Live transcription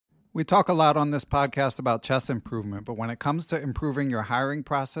We talk a lot on this podcast about chess improvement, but when it comes to improving your hiring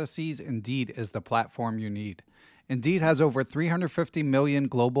processes, Indeed is the platform you need. Indeed has over 350 million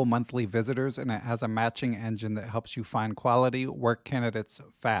global monthly visitors, and it has a matching engine that helps you find quality work candidates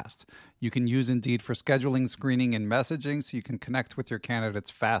fast. You can use Indeed for scheduling, screening, and messaging so you can connect with your candidates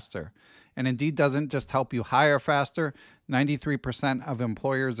faster. And Indeed doesn't just help you hire faster. 93% of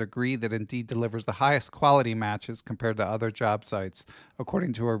employers agree that Indeed delivers the highest quality matches compared to other job sites,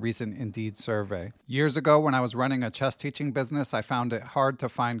 according to a recent Indeed survey. Years ago, when I was running a chess teaching business, I found it hard to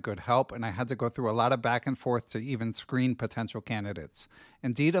find good help, and I had to go through a lot of back and forth to even screen potential candidates.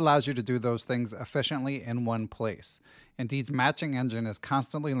 Indeed allows you to do those things efficiently in one place. Indeed's matching engine is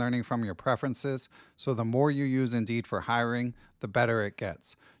constantly learning from your preferences, so the more you use Indeed for hiring, the better it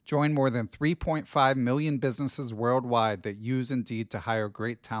gets. Join more than 3.5 million businesses worldwide that use Indeed to hire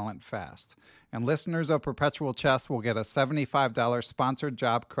great talent fast. And listeners of Perpetual Chess will get a $75 sponsored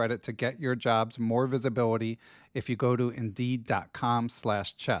job credit to get your jobs more visibility if you go to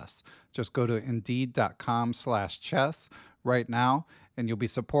Indeed.com/chess. Just go to Indeed.com/chess right now, and you'll be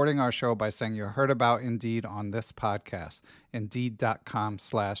supporting our show by saying you heard about Indeed on this podcast.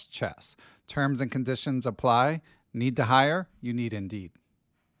 Indeed.com/chess. Terms and conditions apply. Need to hire? You need Indeed.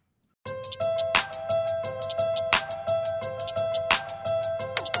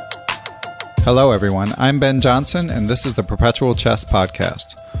 Hello, everyone. I'm Ben Johnson, and this is the Perpetual Chess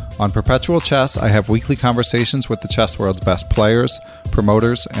Podcast. On Perpetual Chess, I have weekly conversations with the chess world's best players,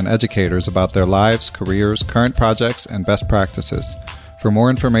 promoters, and educators about their lives, careers, current projects, and best practices. For more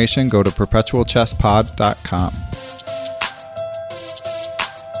information, go to perpetualchesspod.com.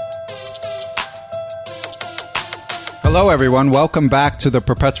 Hello, everyone. Welcome back to the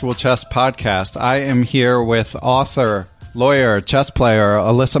Perpetual Chess Podcast. I am here with author, lawyer, chess player,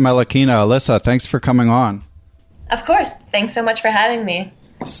 Alyssa Mellichina. Alyssa, thanks for coming on. Of course. Thanks so much for having me.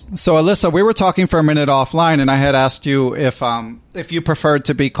 So, Alyssa, we were talking for a minute offline, and I had asked you if you preferred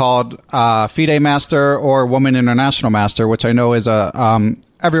to be called FIDE Master or Woman International Master, which I know is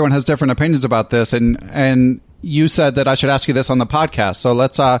everyone has different opinions about this, and you said that I should ask you this on the podcast. So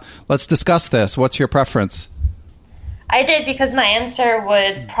let's discuss this. What's your preference? I did, because my answer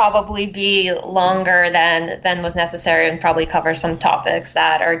would probably be longer than was necessary and probably cover some topics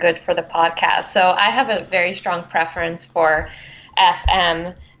that are good for the podcast. So I have a very strong preference for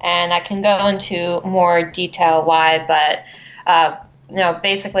FM, and I can go into more detail why, but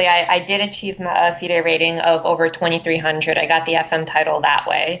basically I did achieve a FIDE rating of over 2,300. I got the FM title that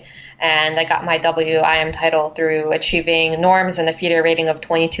way, and I got my WIM title through achieving norms and a FIDE rating of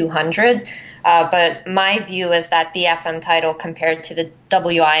 2,200. But my view is that the FM title compared to the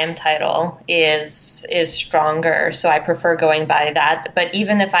WIM title is stronger, so I prefer going by that. But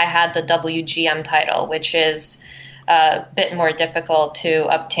even if I had the WGM title, which is a bit more difficult to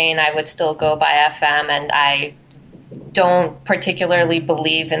obtain, I would still go by FM, and I don't particularly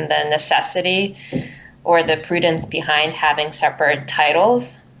believe in the necessity or the prudence behind having separate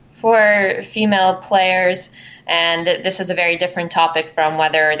titles for female players. And this is a very different topic from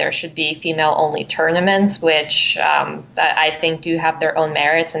whether there should be female-only tournaments, which I think do have their own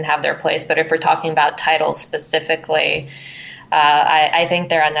merits and have their place. But if we're talking about titles specifically, I think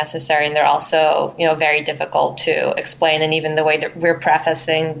they're unnecessary, and they're also, very difficult to explain. And even the way that we're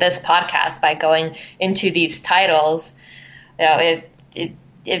prefacing this podcast by going into these titles, it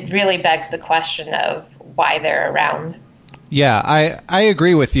really begs the question of why they're around. Yeah, I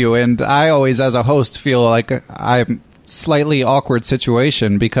agree with you, and I always, as a host, feel like I'm slightly awkward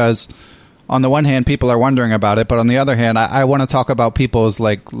situation because on the one hand, people are wondering about it, but on the other hand, I want to talk about people's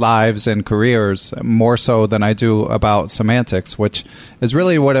lives and careers more so than I do about semantics, which is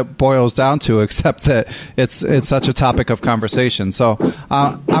really what it boils down to, except that it's such a topic of conversation. So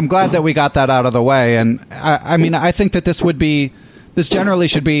I'm glad that we got that out of the way, and I think that this generally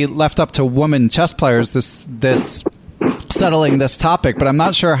should be left up to women chess players. This settling this topic, but I'm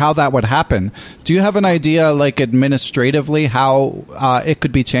not sure how that would happen. Do you have an idea, administratively, how it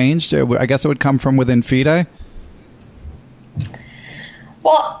could be changed? I guess it would come from within FIDE?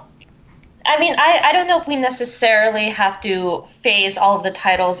 Well, I don't know if we necessarily have to phase all of the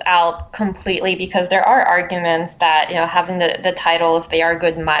titles out completely, because there are arguments that, having the titles, they are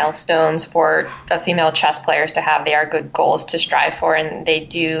good milestones for female chess players to have. They are good goals to strive for, and they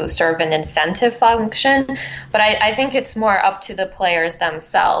do serve an incentive function. But I think it's more up to the players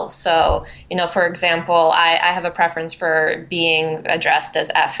themselves. So, for example, I have a preference for being addressed as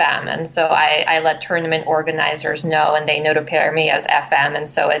FM. And so I let tournament organizers know, and they notify me as FM. And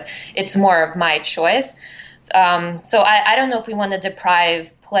so it's more of my choice. So I don't know if we want to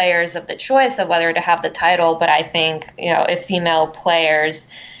deprive players of the choice of whether to have the title, but I think, if female players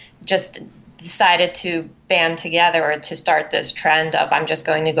just decided to band together or to start this trend of I'm just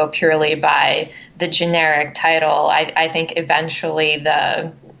going to go purely by the generic title, I think eventually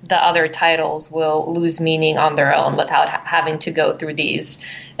the other titles will lose meaning on their own without having to go through these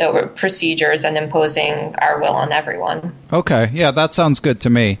procedures and imposing our will on everyone. Okay. Yeah, that sounds good to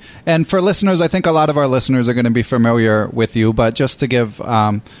me. And for listeners, I think a lot of our listeners are going to be familiar with you, but just to give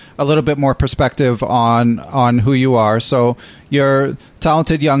a little bit more perspective on who you are. So you're a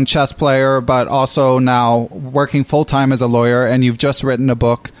talented young chess player, but also now working full-time as a lawyer, and you've just written a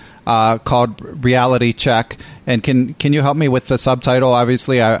book called Reality Check. And can you help me with the subtitle?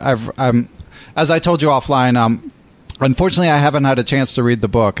 Obviously, I'm as I told you offline, unfortunately, I haven't had a chance to read the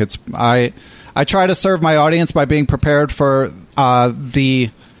book. I try to serve my audience by being prepared for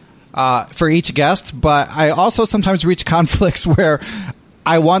each guest, but I also sometimes reach conflicts where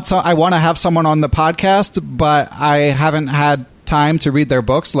I want to have someone on the podcast, but I haven't had time to read their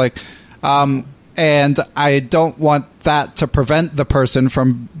books. And I don't want that to prevent the person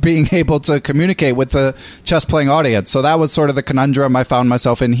from being able to communicate with the chess playing audience. So that was sort of the conundrum I found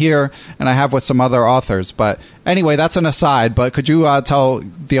myself in here, and I have with some other authors. But anyway, that's an aside. But could you tell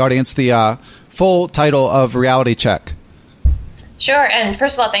the audience the full title of Reality Check? Sure. And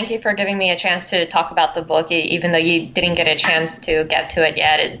first of all, thank you for giving me a chance to talk about the book, even though you didn't get a chance to get to it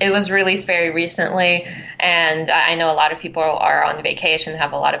yet. It was released very recently, and I know a lot of people are on vacation,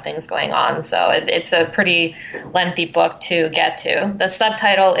 have a lot of things going on. So it's a pretty lengthy book to get to. The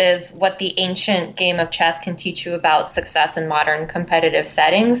subtitle is What the Ancient Game of Chess Can Teach You About Success in Modern Competitive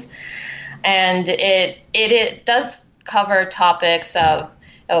Settings. And it does cover topics of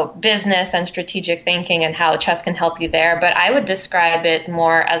business and strategic thinking and how chess can help you there. But I would describe it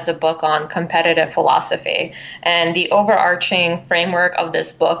more as a book on competitive philosophy. And the overarching framework of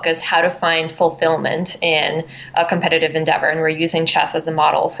this book is how to find fulfillment in a competitive endeavor. And we're using chess as a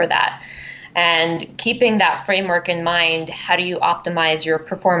model for that. And keeping that framework in mind, how do you optimize your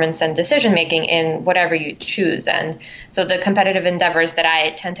performance and decision-making in whatever you choose? And so the competitive endeavors that I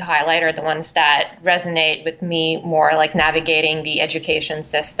tend to highlight are the ones that resonate with me more, like navigating the education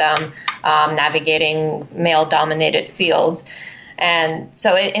system, navigating male-dominated fields. And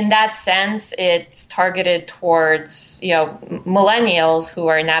so in that sense, it's targeted towards, millennials who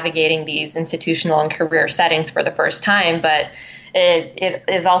are navigating these institutional and career settings for the first time, but it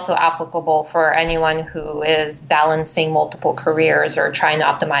is also applicable for anyone who is balancing multiple careers or trying to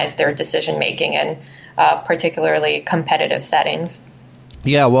optimize their decision-making in particularly competitive settings.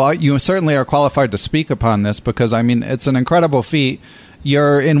 Yeah, well, you certainly are qualified to speak upon this because, it's an incredible feat.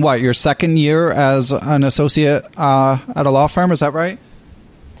 You're in your second year as an associate at a law firm, is that right?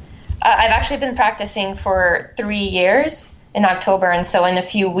 I've actually been practicing for 3 years. In October, and so in a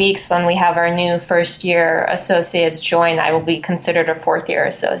few weeks when we have our new first-year associates join, I will be considered a fourth-year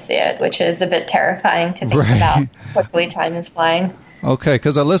associate, which is a bit terrifying to think about. Quickly time is flying. Okay,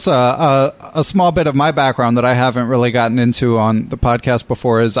 because Alyssa, a small bit of my background that I haven't really gotten into on the podcast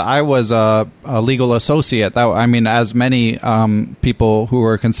before is I was a legal associate. As many people who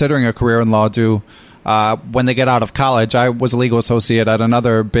are considering a career in law do when they get out of college. I was a legal associate at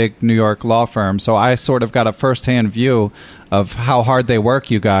another big New York law firm, so I sort of got a firsthand view of how hard they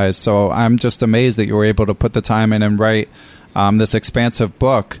work, you guys. So I'm just amazed that you were able to put the time in and write this expansive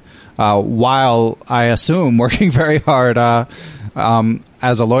book while, I assume, working very hard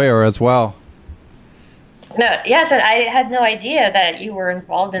as a lawyer as well. Yes, and I had no idea that you were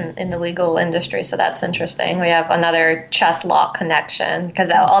involved in the legal industry, so that's interesting. We have another chess law connection,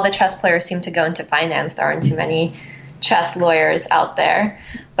 because all the chess players seem to go into finance. There aren't too many chess lawyers out there.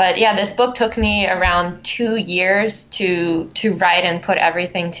 But yeah, this book took me around 2 years to write and put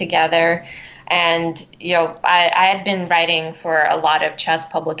everything together. And, I had been writing for a lot of chess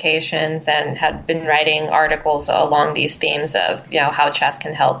publications and had been writing articles along these themes of, how chess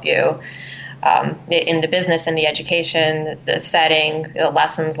can help you in the business and the education, the setting,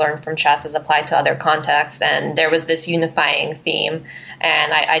 lessons learned from chess as applied to other contexts. And there was this unifying theme.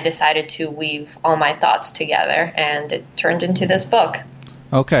 And I decided to weave all my thoughts together, and it turned into this book.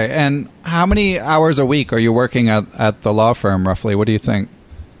 Okay. And how many hours a week are you working at the law firm, roughly? What do you think?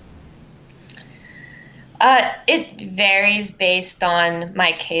 It varies based on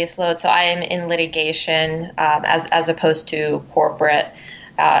my caseload. So I am in litigation as opposed to corporate.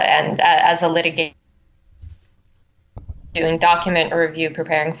 And as a litigator, doing document review,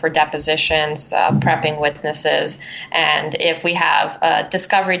 preparing for depositions, prepping witnesses. And if we have a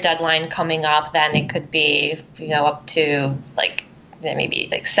discovery deadline coming up, then it could be, up to maybe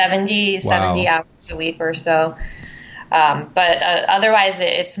 70 hours a week or so. But otherwise,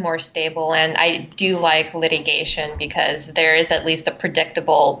 it's more stable. And I do like litigation because there is at least a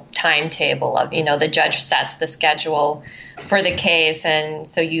predictable timetable of, the judge sets the schedule for the case. And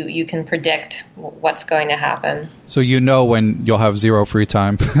so you can predict what's going to happen. So when you'll have zero free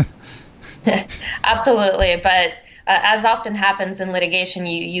time. Absolutely. But as often happens in litigation,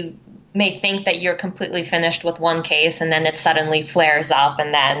 you may think that you're completely finished with one case, and then it suddenly flares up,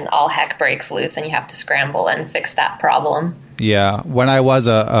 and then all heck breaks loose, and you have to scramble and fix that problem. Yeah. When I was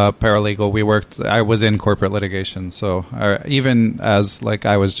a paralegal, I was in corporate litigation. So even as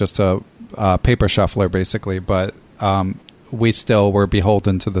I was just a paper shuffler, basically, but we still were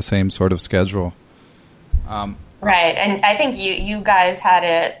beholden to the same sort of schedule. Right. And I think you guys had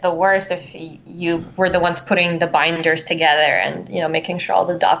it the worst if you were the ones putting the binders together and, making sure all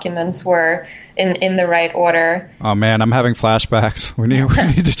the documents were in the right order. Oh, man, I'm having flashbacks. We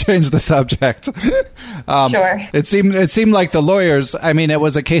need to change the subject. Sure. It seemed like the lawyers, it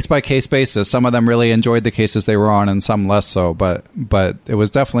was a case-by-case basis. Some of them really enjoyed the cases they were on and some less so. But it was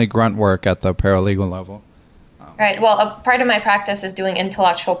definitely grunt work at the paralegal level. Right. Well, a part of my practice is doing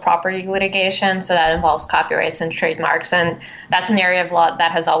intellectual property litigation, so that involves copyrights and trademarks, and that's an area of law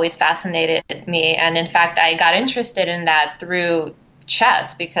that has always fascinated me. And in fact, I got interested in that through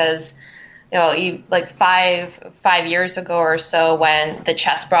chess because, like five years ago or so, when the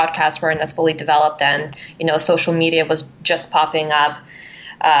chess broadcasts weren't as fully developed and social media was just popping up.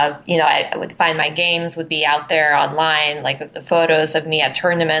 I would find my games would be out there online, like the photos of me at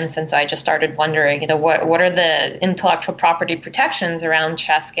tournaments. And so I just started wondering, what are the intellectual property protections around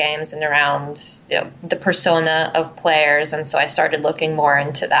chess games and around the persona of players. And so I started looking more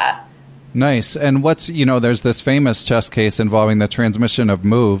into that. Nice. And there's this famous chess case involving the transmission of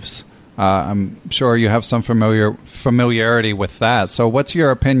moves. I'm sure you have some familiarity with that. So what's your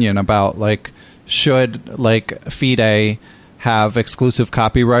opinion about should FIDE have exclusive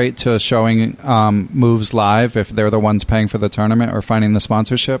copyright to showing moves live if they're the ones paying for the tournament or finding the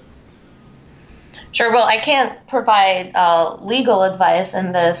sponsorship? Sure. Well, I can't provide legal advice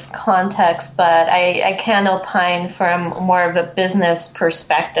in this context, but I can opine from more of a business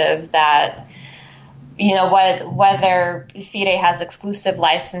perspective that, whether FIDE has exclusive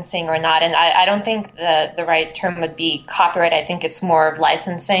licensing or not. And I don't think the right term would be copyright. I think it's more of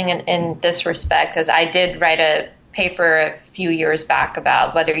licensing in this respect, because I did write a paper a few years back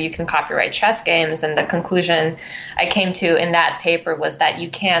about whether you can copyright chess games, and the conclusion I came to in that paper was that you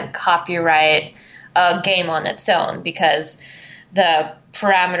can't copyright a game on its own because the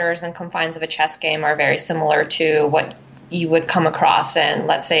parameters and confines of a chess game are very similar to what you would come across in,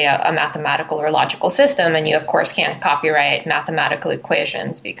 let's say, a mathematical or logical system, and you of course can't copyright mathematical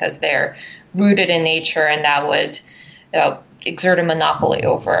equations because they're rooted in nature, and that would exert a monopoly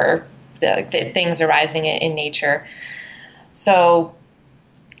over the things arising in nature. So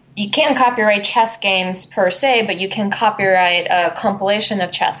you can't copyright chess games per se, but you can copyright a compilation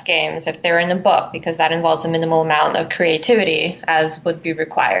of chess games if they're in a book, because that involves a minimal amount of creativity as would be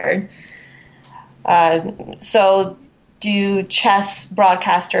required. So do chess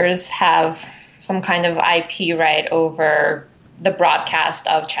broadcasters have some kind of IP right over the broadcast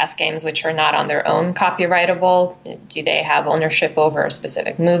of chess games which are not on their own copyrightable? Do they have ownership over a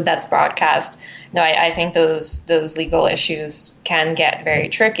specific move that's broadcast? No, I think those legal issues can get very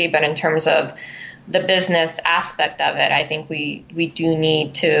tricky, but in terms of the business aspect of it, I think we do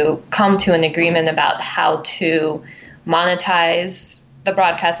need to come to an agreement about how to monetize the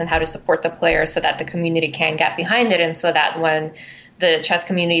broadcast and how to support the players so that the community can get behind it, and so that when the chess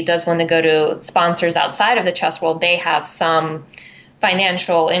community does want to go to sponsors outside of the chess world, they have some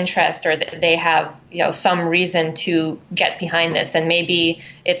financial interest, or they have some reason to get behind this. And maybe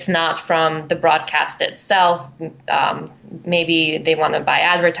it's not from the broadcast itself. Maybe they want to buy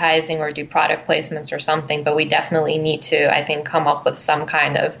advertising or do product placements or something. But we definitely need to, I think, come up with some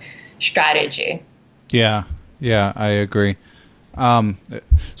kind of strategy. Yeah, I agree.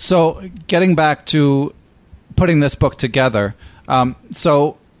 So getting back to putting this book together.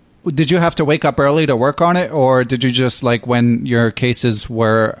 So did you have to wake up early to work on it, or did you just, when your cases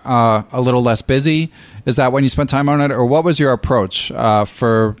were a little less busy, is that when you spent time on it, or what was your approach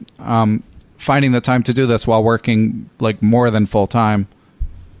for finding the time to do this while working more than full time?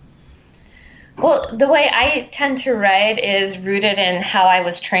 Well, the way I tend to write is rooted in how I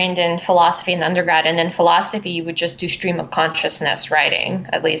was trained in philosophy in undergrad. And in philosophy, you would just do stream of consciousness writing.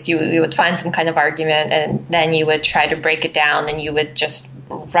 At least you would find some kind of argument, and then you would try to break it down, and you would just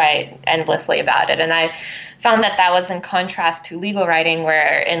write endlessly about it. And I found that was in contrast to legal writing,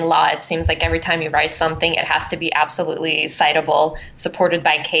 where in law it seems like every time you write something, it has to be absolutely citable, supported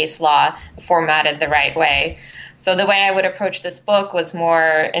by case law, formatted the right way. So the way I would approach this book was more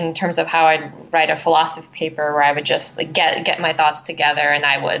in terms of how I'd write a philosophy paper, where I would just get my thoughts together, and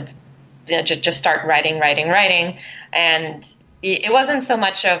I would just start writing. And it wasn't so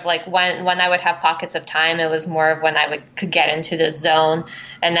much of like when I would have pockets of time. It was more of when I could get into the zone,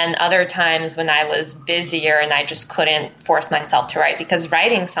 and then other times when I was busier and I just couldn't force myself to write, because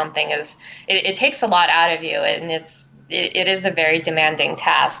writing something it takes a lot out of you, and it is a very demanding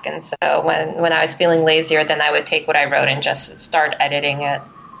task. And so when I was feeling lazier, then I would take what I wrote and just start editing it.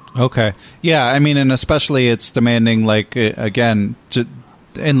 Okay. Yeah, I mean, and especially it's demanding, like, again,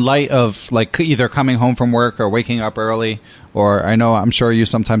 in light of like either coming home from work or waking up early, or I'm sure you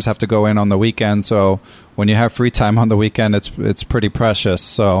sometimes have to go in on the weekend. So when you have free time on the weekend, it's pretty precious.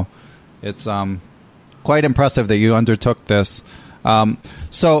 So it's quite impressive that you undertook this.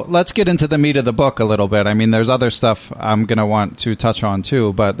 So let's get into the meat of the book a little bit. I mean, there's other stuff I'm going to want to touch on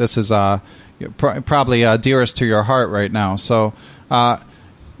too, but this is probably dearest to your heart right now. So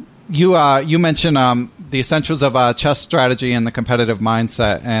you mentioned the essentials of chess strategy and the competitive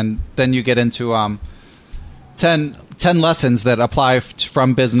mindset, and then you get into 10 lessons that apply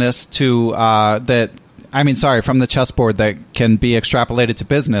from business to from the chessboard that can be extrapolated to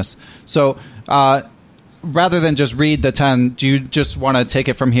business. So rather than just read the 10, do you just want to take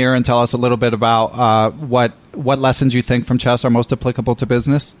it from here and tell us a little bit about what lessons you think from chess are most applicable to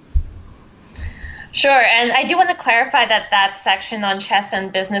business? Sure, and I do want to clarify that section on chess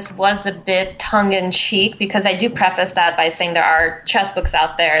and business was a bit tongue-in-cheek, because I do preface that by saying there are chess books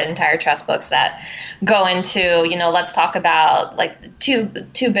out there, entire chess books, that go into, let's talk about like two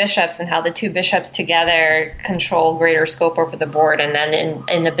bishops and how the two bishops together control greater scope over the board, and then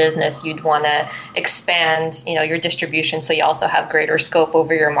in the business you'd want to expand, your distribution so you also have greater scope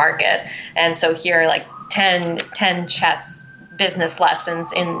over your market. And so here are like 10 chess business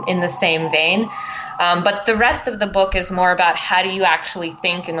lessons in the same vein. But the rest of the book is more about how do you actually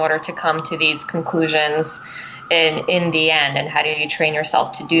think in order to come to these conclusions in the end, and how do you train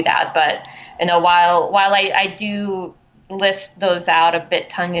yourself to do that. But while I do list those out a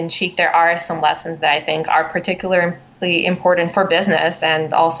bit tongue-in-cheek, there are some lessons that I think are particularly important for business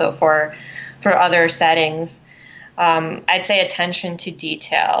and also for other settings. I'd say attention to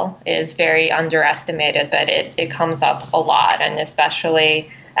detail is very underestimated, but it comes up a lot, and especially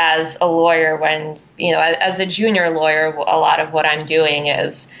as a lawyer, when, as a junior lawyer, a lot of what I'm doing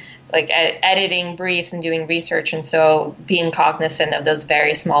is like editing briefs and doing research. And so being cognizant of those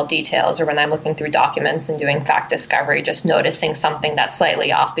very small details, or when I'm looking through documents and doing fact discovery, just noticing something that's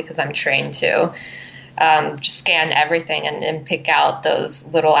slightly off, because I'm trained to just scan everything and pick out those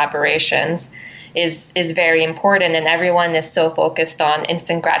little aberrations, is very important. And everyone is so focused on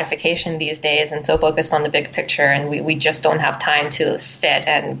instant gratification these days, and so focused on the big picture, and we just don't have time to sit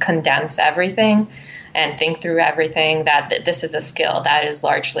and condense everything and think through everything, that this is a skill that is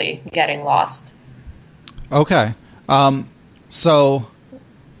largely getting lost. Okay. So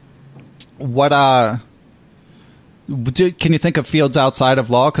what can you think of fields outside of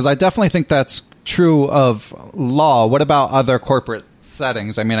law? Because I definitely think that's true of law. What about other corporate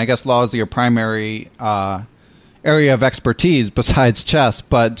settings? I mean, I guess law is your primary area of expertise besides chess,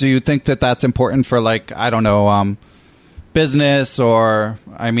 but do you think that that's important for, like, I don't know, business, or,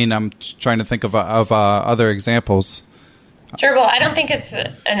 I mean, I'm trying to think of other examples. Sure. Well, I don't think it's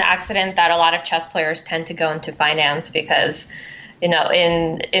an accident that a lot of chess players tend to go into finance, because,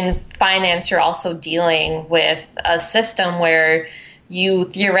 in finance, you're also dealing with a system where you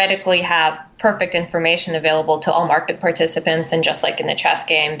theoretically have perfect information available to all market participants. And just like in the chess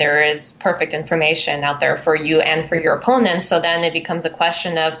game, there is perfect information out there for you and for your opponent. So then it becomes a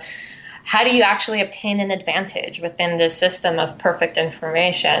question of, how do you actually obtain an advantage within this system of perfect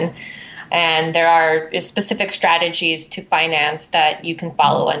information? And there are specific strategies to finance that you can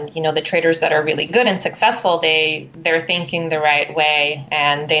follow. And, the traders that are really good and successful, they're thinking the right way,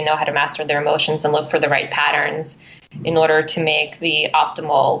 and they know how to master their emotions and look for the right patterns in order to make the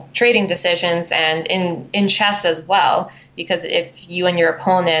optimal trading decisions. And in chess as well, because if you and your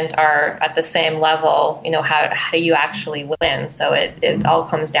opponent are at the same level, how do you actually win? So it all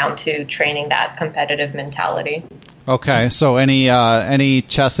comes down to training that competitive mentality. Okay, so any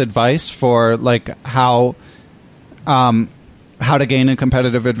chess advice for, like, how to gain a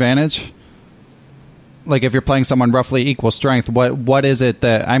competitive advantage? Like, if you're playing someone roughly equal strength, what is it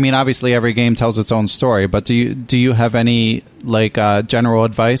that, I mean, obviously every game tells its own story, but do you have any, like, general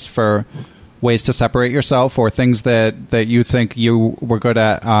advice for ways to separate yourself, or things that you think you were good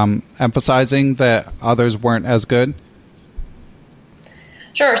at emphasizing that others weren't as good?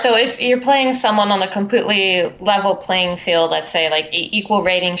 Sure. So if you're playing someone on a completely level playing field, let's say like equal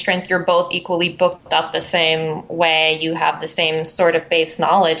rating strength, you're both equally booked up the same way, you have the same sort of base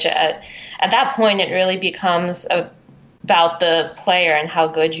knowledge. At that point, it really becomes about the player and how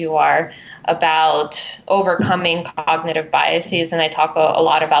good you are, about overcoming cognitive biases. And I talk a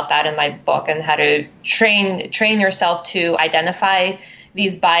lot about that in my book, and how to train yourself to identify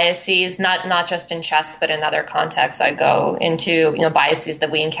these biases, not just in chess, but in other contexts. I go into biases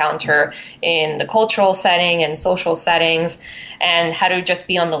that we encounter in the cultural setting and social settings, and how to just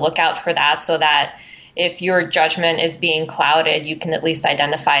be on the lookout for that, so that if your judgment is being clouded, you can at least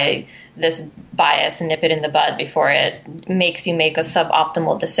identify this bias and nip it in the bud before it makes you make a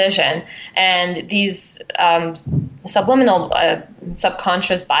suboptimal decision. And these subliminal,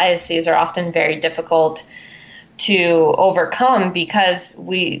 subconscious biases are often very difficult to overcome, because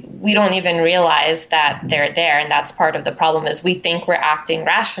we don't even realize that they're there. And that's part of the problem, is we think we're acting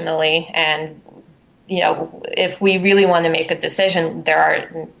rationally. And, if we really want to make a decision, there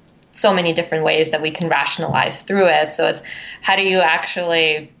are so many different ways that we can rationalize through it. So it's, how do you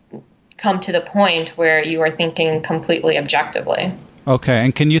actually come to the point where you are thinking completely objectively? Okay.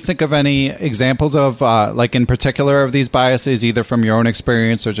 And can you think of any examples of, in particular, of these biases, either from your own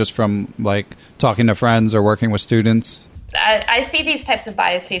experience or just from, talking to friends or working with students? I see these types of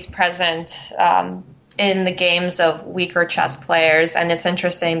biases present in the games of weaker chess players. And it's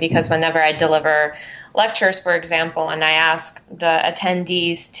interesting because whenever I deliver lectures, for example, and I ask the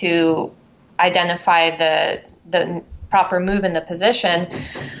attendees to identify the proper move in the position,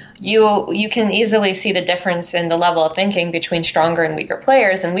 you can easily see the difference in the level of thinking between stronger and weaker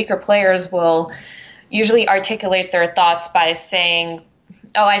players. And weaker players will usually articulate their thoughts by saying,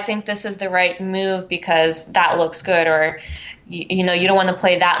 oh, I think this is the right move because that looks good, or you don't want to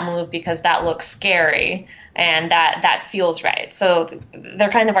play that move because that looks scary and that feels right. So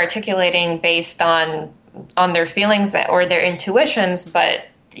they're kind of articulating based on their feelings or their intuitions, but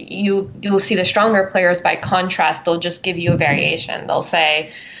you'll see the stronger players, by contrast, they'll just give you a variation. They'll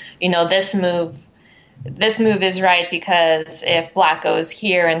say, this move is right because if black goes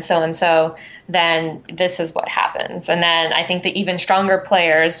here and so, then this is what happens. And then I think the even stronger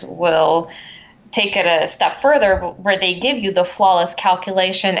players will take it a step further, where they give you the flawless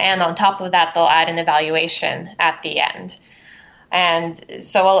calculation, and on top of that, they'll add an evaluation at the end. And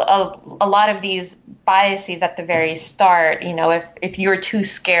so a lot of these biases at the very start, if you're too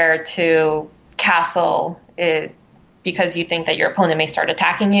scared to castle it because you think that your opponent may start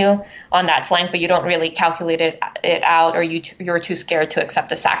attacking you on that flank, but you don't really calculate it out, or you're too scared to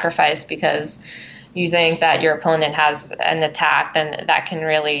accept a sacrifice because you think that your opponent has an attack, then that can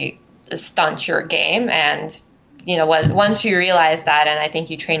really stunt your game. And once you realize that, and I think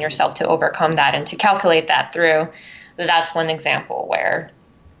you train yourself to overcome that and to calculate that through, that's one example where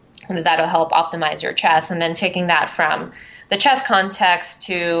that'll help optimize your chess. And then taking that from the chess context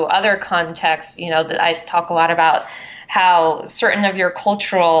to other contexts, I talk a lot about how certain of your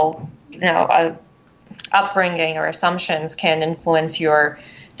cultural, upbringing or assumptions can influence your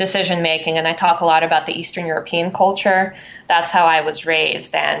decision making. And I talk a lot about the Eastern European culture. That's how I was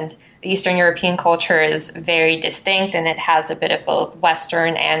raised. And the Eastern European culture is very distinct, and it has a bit of both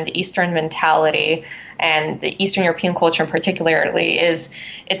Western and Eastern mentality. And the Eastern European culture particularly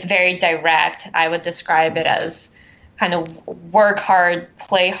it's very direct. I would describe it as kind of work hard,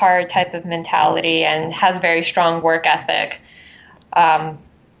 play hard type of mentality, and has very strong work ethic.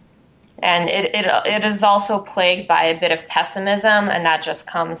 And it is also plagued by a bit of pessimism, and that just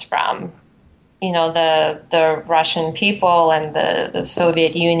comes from, the Russian people and the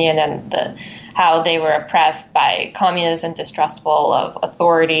Soviet Union, and how they were oppressed by communism, distrustful of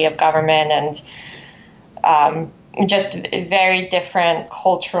authority, of government, and just a very different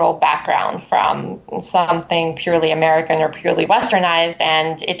cultural background from something purely American or purely Westernized.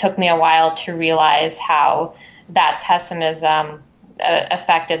 And it took me a while to realize how that pessimism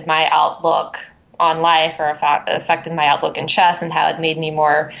affected my outlook on life, or affected my outlook in chess, and how it made me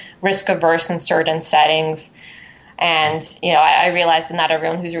more risk averse in certain settings. And, I realized that not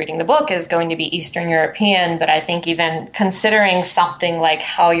everyone who's reading the book is going to be Eastern European, but I think even considering something like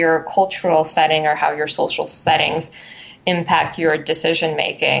how your cultural setting or how your social settings impact your decision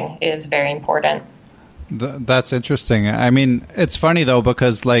making is very important. That's interesting. I mean, it's funny though,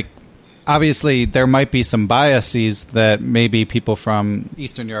 because obviously there might be some biases that maybe people from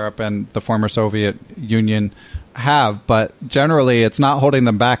Eastern Europe and the former Soviet Union have, but generally it's not holding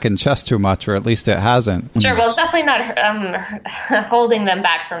them back in chess too much, or at least it hasn't. Sure. Well, it's definitely not holding them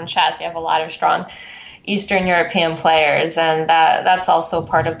back from chess. You have a lot of strong Eastern European players, and that's also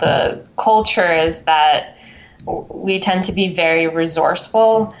part of the culture, is that we tend to be very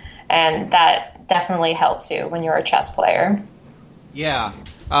resourceful, and that definitely helps you when you're a chess player. Yeah.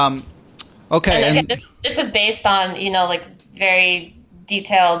 Okay. And again, this is based on, like very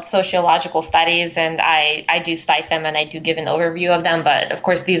detailed sociological studies, and I do cite them and I do give an overview of them. But of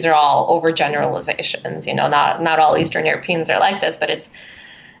course, these are all overgeneralizations. Not all Eastern Europeans are like this, but it's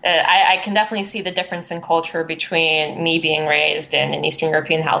I can definitely see the difference in culture between me being raised in an Eastern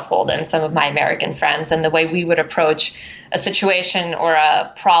European household and some of my American friends, and the way we would approach a situation or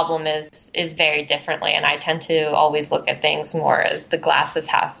a problem is very differently. And I tend to always look at things more as the glass is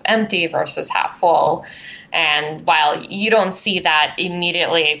half empty versus half full. And while you don't see that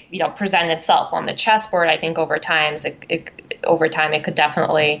immediately, present itself on the chessboard, I think over time it could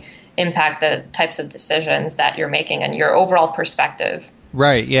definitely impact the types of decisions that you're making and your overall perspective.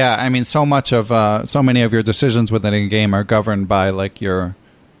 Right. Yeah. I mean, so many of your decisions within a game are governed by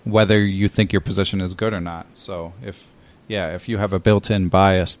whether you think your position is good or not. So if you have a built-in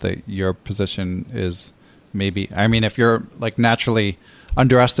bias that your position is if you're naturally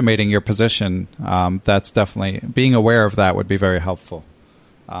underestimating your position, that's definitely, being aware of that would be very helpful.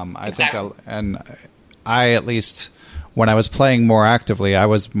 Exactly. I at least, when I was playing more actively, I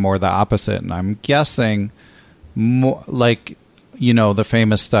was more the opposite, and I'm guessing more the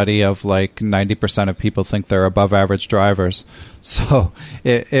famous study of 90% of people think they're above average drivers. So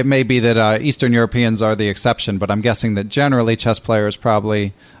it may be that Eastern Europeans are the exception, but I'm guessing that generally chess players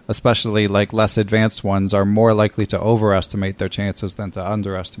probably, especially less advanced ones, are more likely to overestimate their chances than to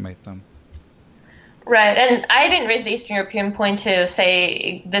underestimate them. Right. And I didn't raise the Eastern European point to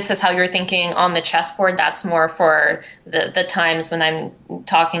say this is how you're thinking on the chessboard. That's more for the times when I'm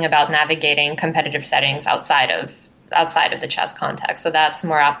talking about navigating competitive settings outside of the chess context. So that's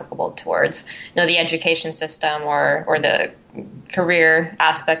more applicable towards the education system or the career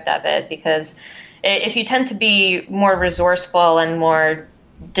aspect of it, because if you tend to be more resourceful and more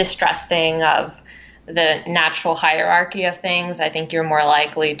distrusting of the natural hierarchy of things, I think you're more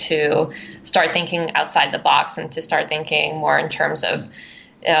likely to start thinking outside the box and to start thinking more in terms of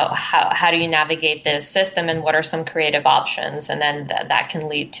how do you navigate this system and what are some creative options, and then that can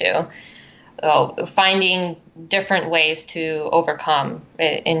lead to finding different ways to overcome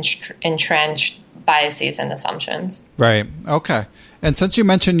entrenched biases and assumptions. Right. Okay. And since you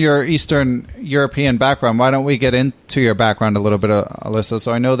mentioned your Eastern European background, why don't we get into your background a little bit, Alyssa?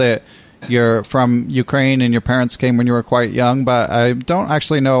 So I know that you're from Ukraine and your parents came when you were quite young, but I don't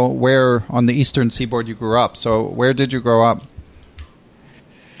actually know where on the Eastern Seaboard you grew up. So where did you grow up?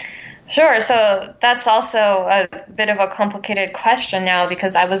 Sure. So that's also a bit of a complicated question now,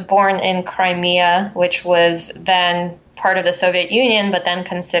 because I was born in Crimea, which was then part of the Soviet Union, but then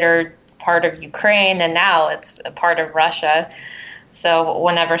considered part of Ukraine, and now it's a part of Russia. So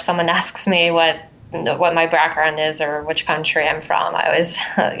whenever someone asks me what my background is or which country I'm from, I always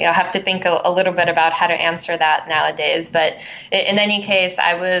have to think a little bit about how to answer that nowadays. But in any case,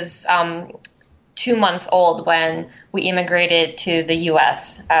 I was 2 months old when we immigrated to the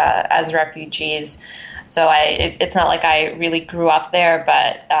U.S. As refugees. So it's not like I really grew up there,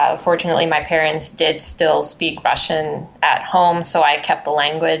 but fortunately my parents did still speak Russian at home, so I kept the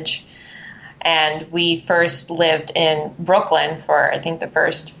language. And we first lived in Brooklyn for, I think, the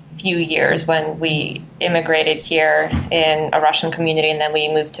first few years when we immigrated here in a Russian community, and then we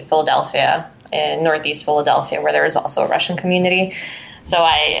moved to Philadelphia, in Northeast Philadelphia, where there is also a Russian community. So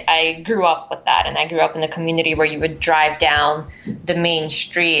I grew up with that, and I grew up in a community where you would drive down the main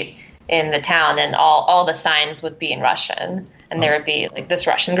street in the town, and all the signs would be in Russian. And there would be this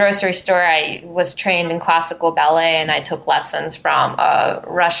Russian grocery store. I was trained in classical ballet, and I took lessons from a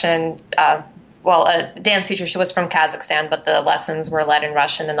Russian, a dance teacher. She was from Kazakhstan, but the lessons were led in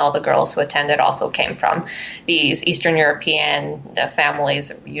Russian, and all the girls who attended also came from these Eastern European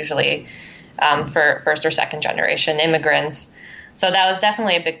families, usually for first or second generation immigrants. So that was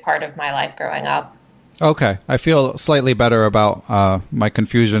definitely a big part of my life growing up. Okay. I feel slightly better about my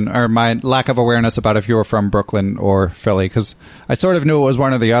confusion or my lack of awareness about if you were from Brooklyn or Philly, because I sort of knew it was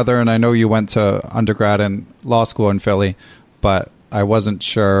one or the other, and I know you went to undergrad and law school in Philly, but I wasn't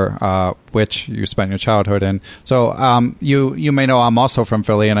sure which you spent your childhood in. So you may know I'm also from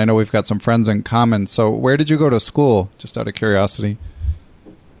Philly, and I know we've got some friends in common. So where did you go to school, just out of curiosity?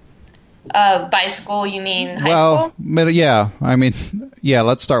 By school, you mean high school? Yeah. I mean, yeah,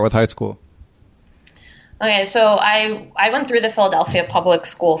 let's start with high school. Okay, so I went through the Philadelphia public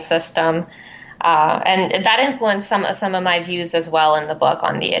school system. And that influenced some of my views as well in the book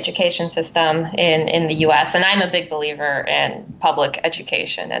on the education system in the U.S. And I'm a big believer in public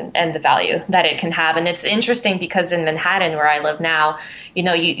education and the value that it can have. And it's interesting because in Manhattan, where I live now,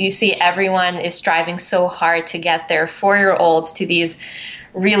 you see everyone is striving so hard to get their 4-year-olds to these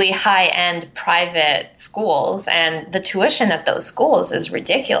really high-end private schools, and the tuition at those schools is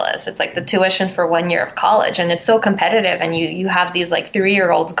ridiculous. It's like the tuition for 1 year of college, and it's so competitive, and you have these like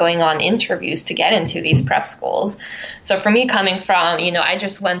 3-year-olds going on interviews to get into these prep schools. So for me, coming from, I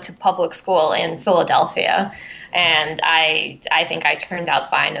just went to public school in Philadelphia, and I think I turned out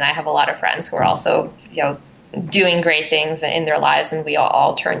fine, and I have a lot of friends who are also, doing great things in their lives, and we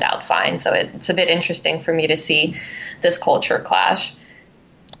all turned out fine. So it's a bit interesting for me to see this culture clash.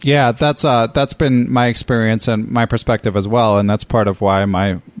 Yeah, that's been my experience and my perspective as well, and that's part of why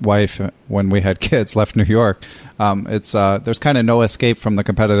my wife, when we had kids, left New York. There's kind of no escape from the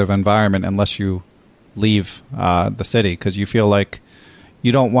competitive environment unless you leave the city, because you feel like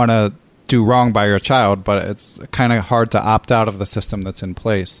you don't want to do wrong by your child, but it's kind of hard to opt out of the system that's in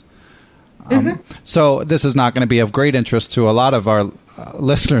place. So this is not going to be of great interest to a lot of our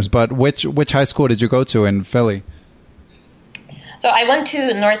listeners, but which high school did you go to in Philly? So I went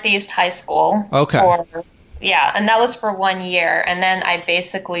to Northeast High School. Okay. And that was for 1 year. And then I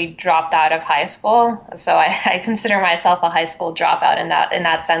basically dropped out of high school. So I consider myself a high school dropout in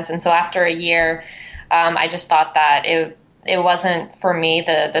that sense. And so after a year, I just thought that it wasn't for me,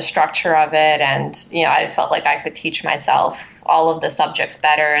 the structure of it. And, I felt like I could teach myself all of the subjects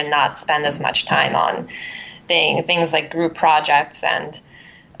better and not spend as much time on things like group projects. And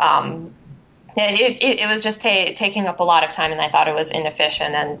it was just taking up a lot of time, and I thought it was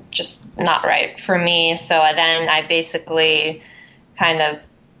inefficient and just not right for me. So then I basically kind of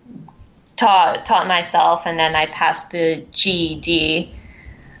taught myself, and then I passed the GED.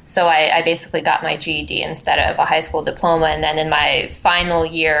 So I basically got my GED instead of a high school diploma. And then in my final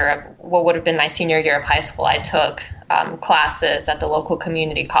year of what would have been my senior year of high school, I took classes at the local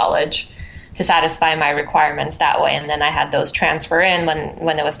community college to satisfy my requirements that way. And then I had those transfer in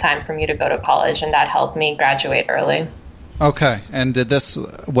when it was time for me to go to college, and that helped me graduate early. Okay. And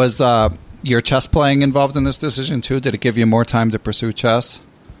was your chess playing involved in this decision too? Did it give you more time to pursue chess?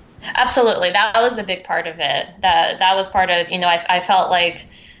 Absolutely. That was a big part of it. That was part of, I felt like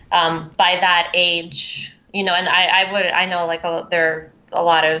by that age, and I know like there are a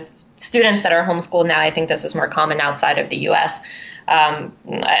lot of students that are homeschooled now. I think this is more common outside of the U.S. I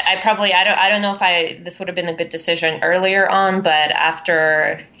don't know if this would have been a good decision earlier on, but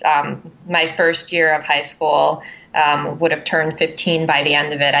after my first year of high school, would have turned 15 by the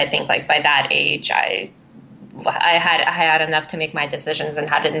end of it. I think like by that age, I had enough to make my decisions and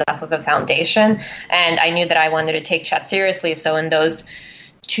had enough of a foundation. And I knew that I wanted to take chess seriously. So in those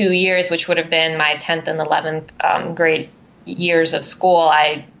 2 years, which would have been my 10th and 11th grade years of school,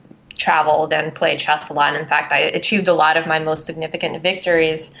 I traveled and played chess a lot. In fact, I achieved a lot of my most significant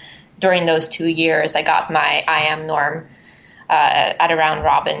victories during those 2 years. I got my IM norm at a round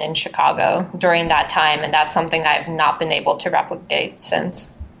robin in Chicago during that time, and that's something I've not been able to replicate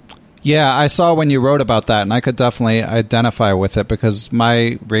since. Yeah, I saw when you wrote about that, and I could definitely identify with it because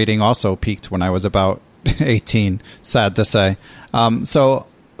my rating also peaked when I was about 18, sad to say. So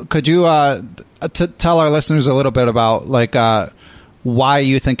could you tell our listeners a little bit about like why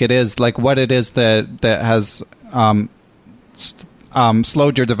you think it is, like what it is that has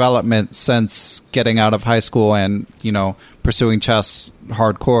slowed your development since getting out of high school and, pursuing chess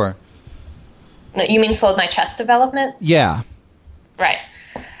hardcore? You mean slowed my chess development? Yeah. Right.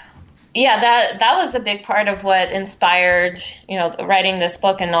 Yeah, that was a big part of what inspired, writing this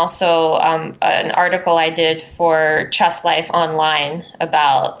book, and also an article I did for Chess Life Online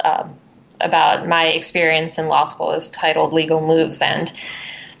about my experience in law school is titled Legal Moves. And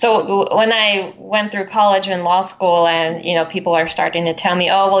so when I went through college and law school and, people are starting to tell me,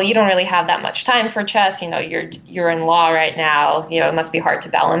 oh, well, you don't really have that much time for chess. You're in law right now. It must be hard to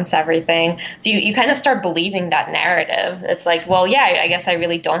balance everything. So you kind of start believing that narrative. It's like, well, yeah, I guess I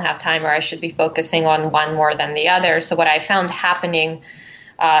really don't have time, or I should be focusing on one more than the other. So what I found happening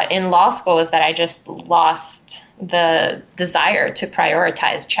in law school is that I just lost the desire to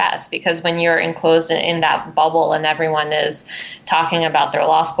prioritize chess, because when you're enclosed in that bubble and everyone is talking about their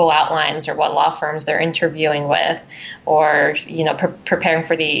law school outlines or what law firms they're interviewing with, or preparing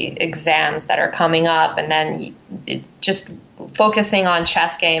for the exams that are coming up, and then just focusing on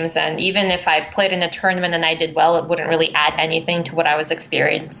chess games, and even if I played in a tournament and I did well, it wouldn't really add anything to what I was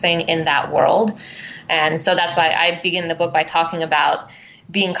experiencing in that world. And so that's why I begin the book by talking about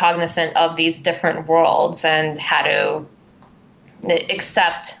being cognizant of these different worlds and how to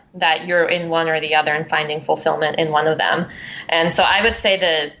accept that you're in one or the other and finding fulfillment in one of them. And so I would say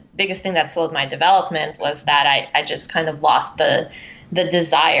the biggest thing that slowed my development was that I just kind of lost the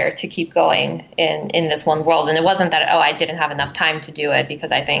desire to keep going in this one world. And it wasn't that, I didn't have enough time to do it,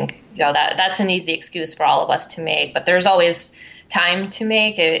 because I think, that's an easy excuse for all of us to make. But there's always time to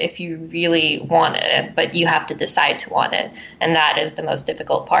make if you really want it, but you have to decide to want it. And that is the most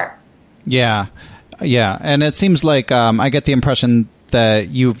difficult part. Yeah. Yeah. And it seems like I get the impression that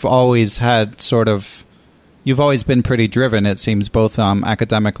you've always been pretty driven, it seems, both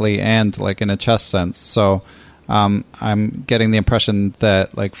academically and like in a chess sense. So I'm getting the impression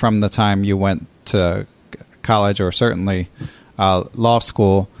that, like, from the time you went to college, or certainly law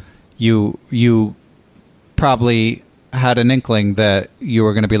school, you probably had an inkling that you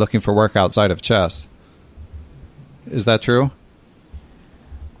were going to be looking for work outside of chess. Is that true?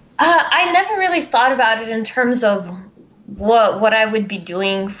 I never really thought about it in terms of what I would be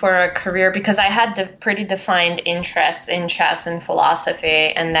doing for a career, because I had pretty defined interests in chess and philosophy,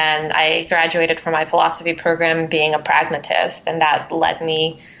 and then I graduated from my philosophy program being a pragmatist, and that led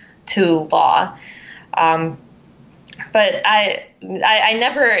me to law. But I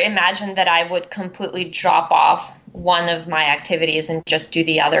never imagined that I would completely drop off one of my activities and just do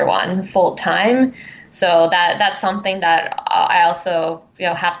the other one full time. So that's something that I also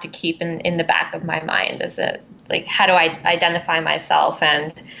have to keep in the back of my mind. Is it like, how do I identify myself,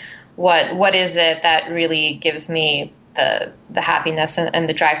 and what is it that really gives me the happiness and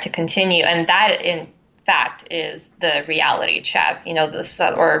the drive to continue? And that, in fact, is the reality check.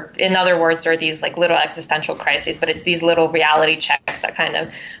 Or in other words, there are these like little existential crises, but it's these little reality checks that kind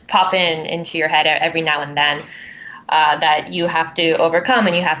of pop into your head every now and then that you have to overcome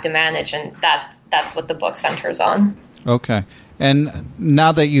and you have to manage, and that's what the book centers on. Okay. And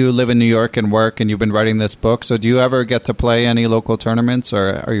now that you live in New York and work, and you've been writing this book, so do you ever get to play any local tournaments,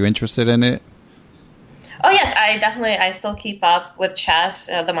 or are you interested in it? Oh, yes. I still keep up with chess.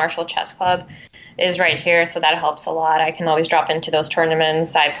 The Marshall Chess Club is right here, so that helps a lot. I can always drop into those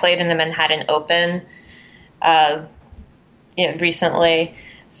tournaments. I played in the Manhattan Open recently.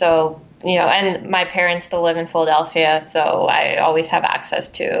 So, and my parents still live in Philadelphia, so I always have access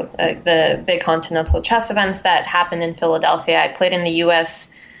to the big continental chess events that happen in Philadelphia. I played in the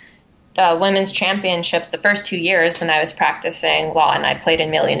U.S. Women's Championships the first 2 years when I was practicing law, and I played in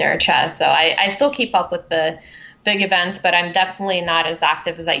Millionaire Chess. So I still keep up with the big events, but I'm definitely not as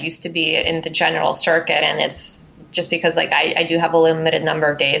active as I used to be in the general circuit, and it's just because I do have a limited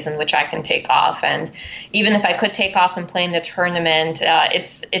number of days in which I can take off. And even if I could take off and play in the tournament,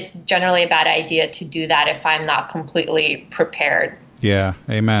 it's generally a bad idea to do that if I'm not completely prepared. Yeah,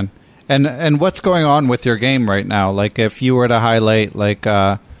 amen. And what's going on with your game right now? Like, if you were to highlight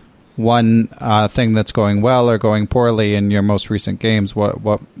one thing that's going well or going poorly in your most recent games, what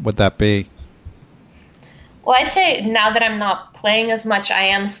would that be? Well, I'd say now that I'm not playing as much, I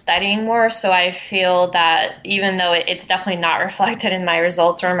am studying more. So I feel that even though it's definitely not reflected in my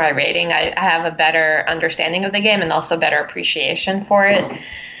results or my rating, I have a better understanding of the game and also better appreciation for it.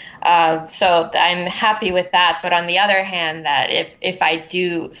 So I'm happy with that. But on the other hand, that if I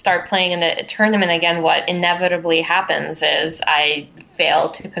do start playing in the tournament again, what inevitably happens is I fail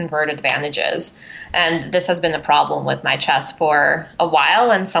to convert advantages. And this has been a problem with my chess for a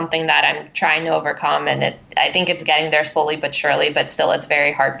while, and something that I'm trying to overcome. And I think it's getting there slowly but surely, but still it's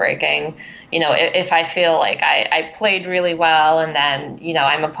very heartbreaking. If I feel like I played really well and then,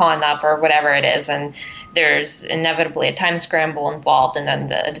 I'm a pawn up or whatever it is, and there's inevitably a time scramble involved, and then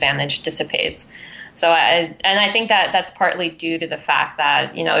the advantage dissipates. So I think that that's partly due to the fact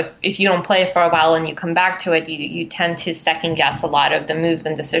that, if you don't play for a while and you come back to it, you tend to second guess a lot of the moves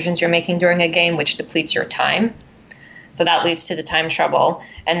and decisions you're making during a game, which depletes your time. So that leads to the time trouble.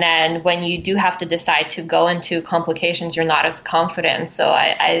 And then when you do have to decide to go into complications, you're not as confident. So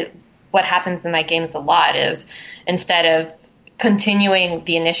what happens in my games a lot is, instead of continuing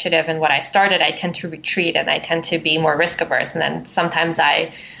the initiative and what I started, I tend to retreat and I tend to be more risk averse. And then sometimes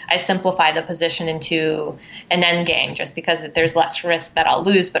I simplify the position into an end game just because there's less risk that I'll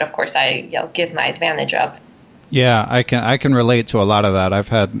lose. But of course, I give my advantage up. Yeah, I can relate to a lot of that. I've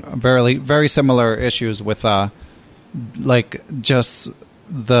had very, very similar issues with just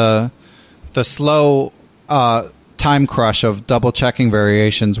the slow time crush of double checking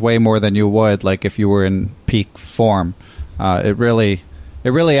variations way more than you would like if you were in peak form. It really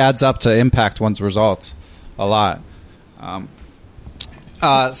adds up to impact one's results a lot.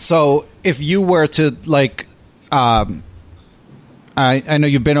 So if you were to I know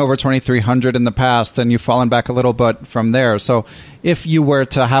you've been over 2,300 in the past and you've fallen back a little bit from there. So if you were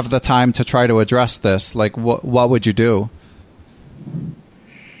to have the time to try to address this, what would you do?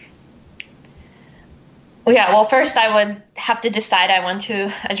 Yeah, well, first I would have to decide I want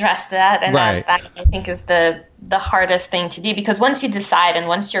to address that, and Right. that I think is the hardest thing to do, because once you decide and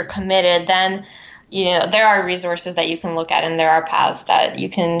once you're committed, then there are resources that you can look at and there are paths that you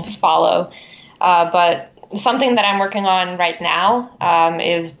can follow. But something that I'm working on right now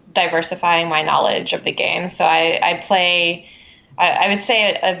is diversifying my knowledge of the game. So I play, I would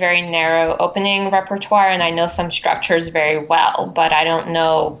say, a very narrow opening repertoire, and I know some structures very well, but I don't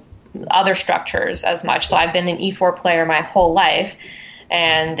know other structures as much. So I've been an E4 player my whole life,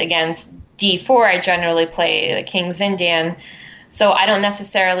 and against D4 I generally play the King's Indian. So I don't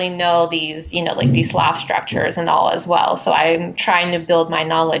necessarily know these, like these Slav structures and all as well. So I'm trying to build my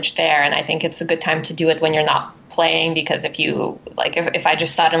knowledge there, and I think it's a good time to do it when you're not playing, because if I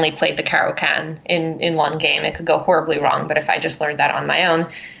just suddenly played the Caro-Kann in one game, it could go horribly wrong. But if I just learned that on my own,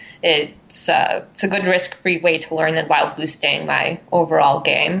 it's a good risk-free way to learn it while boosting my overall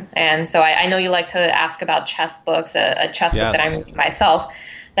game. And so I know you like to ask about chess books. A chess book that I'm reading myself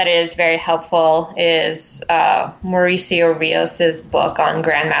that is very helpful is Mauricio Rios's book on a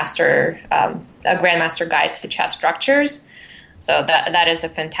Grandmaster Guide to Chess Structures. So that is a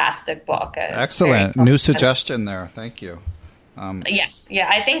fantastic book. Excellent. New suggestion there. Thank you. Yes. Yeah.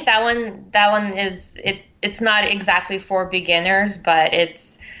 I think that one is, it's not exactly for beginners, but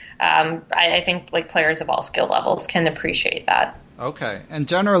it's, I think like players of all skill levels can appreciate that. Okay. And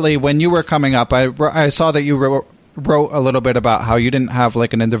generally when you were coming up, I saw that you wrote a little bit about how you didn't have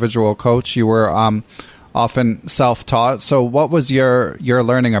like an individual coach. You were often self-taught. So what was your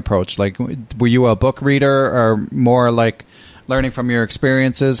learning approach? Like, were you a book reader or more like learning from your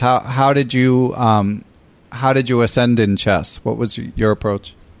experiences? How did you ascend in chess? What was your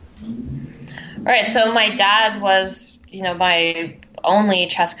approach? All right. So my dad was, my only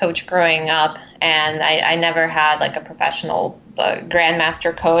chess coach growing up, and I never had like a professional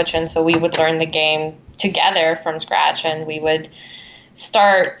grandmaster coach. And so we would learn the game together from scratch, and we would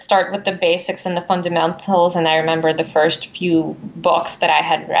start with the basics and the fundamentals. And I remember the first few books that I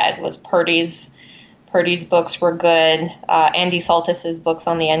had read was Purdy's books were good. Andy Soltis's books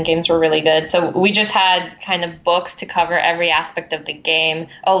on the endgames were really good. So we just had kind of books to cover every aspect of the game.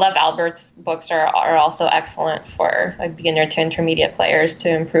 Lev Albert's books are also excellent for like beginner to intermediate players to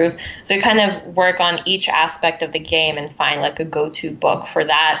improve. So we kind of work on each aspect of the game and find like a go-to book for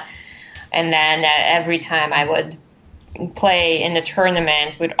that. And then every time I would play in the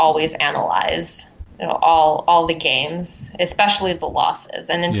tournament, we'd always analyze all the games, especially the losses.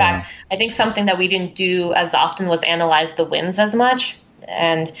 And in fact, I think something that we didn't do as often was analyze the wins as much.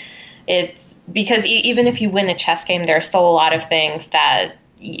 And it's because even if you win a chess game, there are still a lot of things that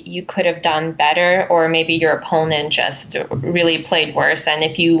you could have done better, or maybe your opponent just really played worse. And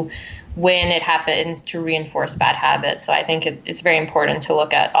if you win, it happens to reinforce bad habits. So I think it's very important to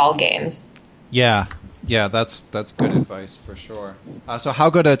look at all games. Yeah, that's good advice for sure. So how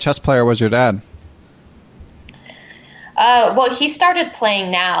good a chess player was your dad? Well, he started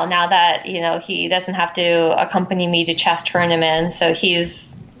playing now that, he doesn't have to accompany me to chess tournaments. So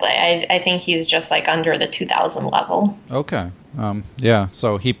I think he's just like under the 2000 level. Okay. Yeah.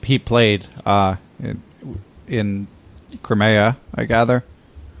 So he played in Crimea, I gather.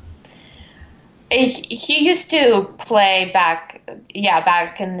 He used to play back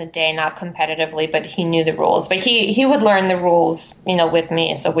in the day, not competitively, but he knew the rules. But he would learn the rules, with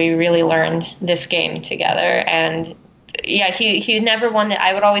me. So we really learned this game together. And yeah, he never wanted.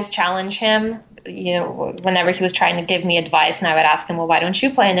 I would always challenge him, whenever he was trying to give me advice, and I would ask him, well, why don't you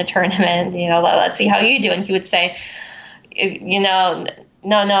play in a tournament? Let's see how you do. And he would say, no,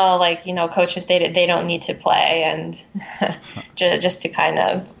 like, coaches, they don't need to play. And just to kind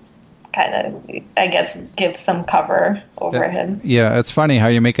of, I guess, give some cover over him. Yeah, it's funny how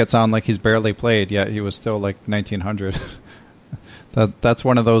you make it sound like he's barely played, yet he was still like 1900. That's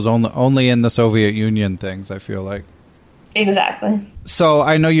one of those only in the Soviet Union things, I feel like. Exactly. So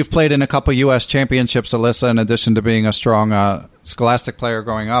I know you've played in a couple U.S. championships, Alyssa, in addition to being a strong Scholastic player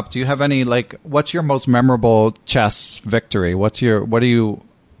growing up. Do you have any, what's your most memorable chess victory? What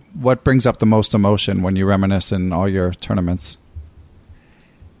brings up the most emotion when you reminisce in all your tournaments?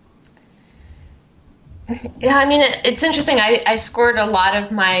 Yeah, I mean, it's interesting. I scored a lot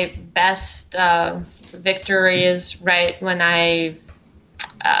of my best victories right when I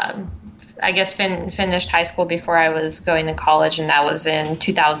guess finished high school before I was going to college, and that was in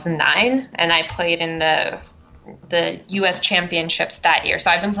 2009. And I played in the U.S. championships that year. So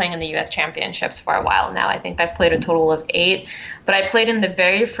I've been playing in the U.S. championships for a while now. I think I've played a total of 8. But I played in the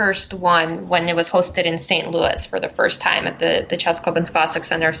very first one when it was hosted in St. Louis for the first time at the Chess Club and Scholastic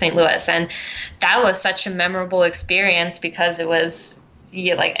Center of St. Louis. And that was such a memorable experience because it was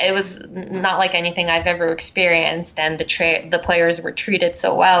yeah, like it was not like anything I've ever experienced, and the players were treated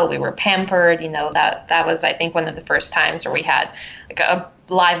so well. We were pampered. That was, I think, one of the first times where we had like a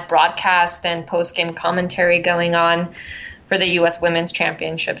live broadcast and post game commentary going on for the U.S. Women's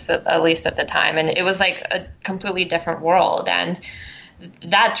Championships, at least at the time, and it was like a completely different world. And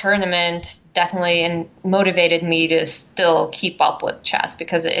that tournament definitely motivated me to still keep up with chess,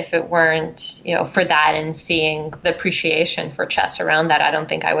 because if it weren't, for that and seeing the appreciation for chess around that, I don't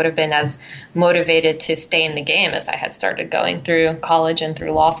think I would have been as motivated to stay in the game as I had started going through college and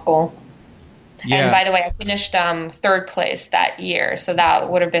through law school. Yeah. And by the way, I finished third place that year, so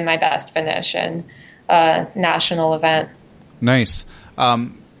that would have been my best finish in a national event. Nice.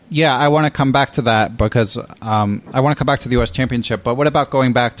 Yeah, I want to come back to that because I want to come back to the U.S. Championship. But what about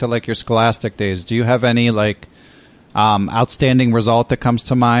going back to like your scholastic days? Do you have any like outstanding result that comes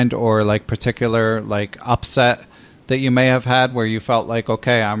to mind, or like particular like upset that you may have had where you felt like,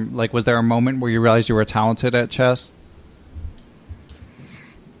 okay, was there a moment where you realized you were talented at chess?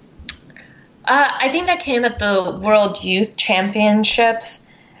 I think that came at the World Youth Championships.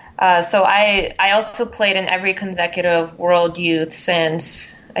 So I also played in every consecutive World Youth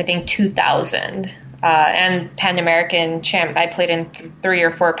since, I think, 2000. And Pan American I played in 3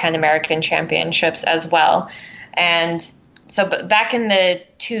 or 4 Pan American championships as well. And so back in the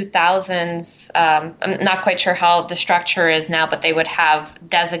 2000s, I'm not quite sure how the structure is now, but they would have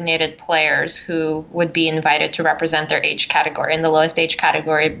designated players who would be invited to represent their age category. And the lowest age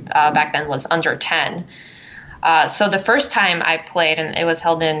category back then was under 10. So the first time I played, and it was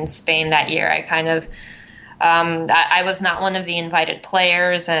held in Spain that year, I kind of, I was not one of the invited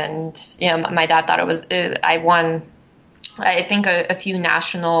players, and my dad thought it was. I won, I think, a few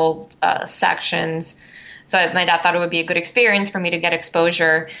national sections, so my dad thought it would be a good experience for me to get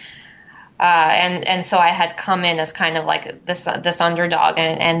exposure, and so I had come in as kind of like this underdog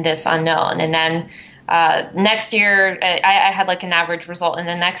and this unknown, and then. Next year, I had like an average result, and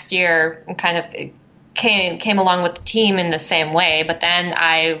the next year, kind of. Came along with the team in the same way, but then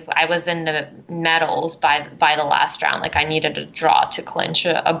I was in the medals by the last round. Like I needed a draw to clinch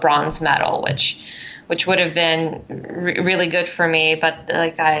a bronze medal, which would have been really good for me. But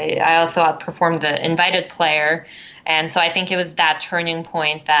like I also outperformed the invited player, and so I think it was that turning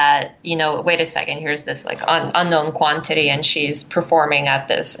point that wait a second, here's this like unknown quantity, and she's performing at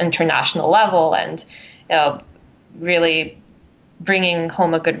this international level, and really bringing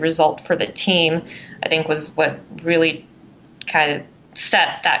home a good result for the team, I think was what really kind of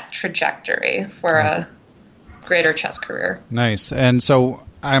set that trajectory for a greater chess career. Nice. And so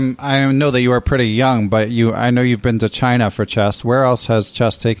I know that you are pretty young, but I know you've been to China for chess. Where else has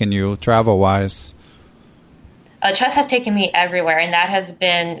chess taken you travel-wise? Chess has taken me everywhere, and that has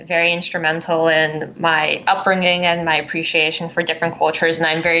been very instrumental in my upbringing and my appreciation for different cultures. And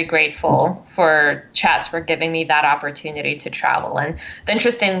I'm very grateful for chess for giving me that opportunity to travel. And the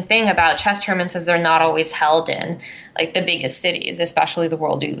interesting thing about chess tournaments is they're not always held in like the biggest cities, especially the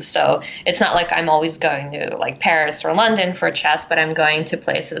World Youth. So it's not like I'm always going to like Paris or London for chess, but I'm going to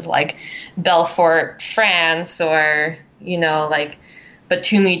places like Belfort, France, or like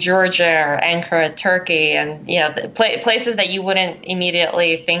Batumi, Georgia, or Ankara, Turkey, and places that you wouldn't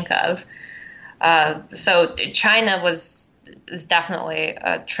immediately think of. So China is definitely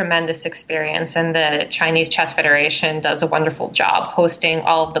a tremendous experience, and the Chinese Chess Federation does a wonderful job hosting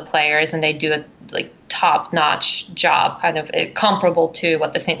all of the players, and they do a like top-notch job, kind of comparable to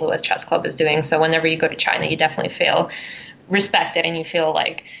what the St. Louis Chess Club is doing. So whenever you go to China, you definitely feel respected, and you feel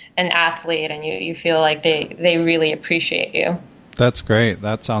like an athlete, and you feel like they really appreciate you. That's great.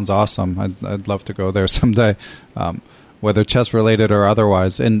 That sounds awesome. I'd love to go there someday, whether chess related or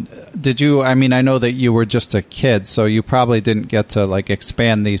otherwise. And did you, I know that you were just a kid, so you probably didn't get to like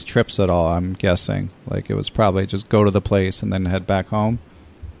expand these trips at all, I'm guessing. Like it was probably just go to the place and then head back home.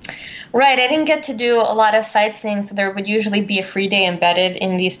 Right. I didn't get to do a lot of sightseeing, so there would usually be a free day embedded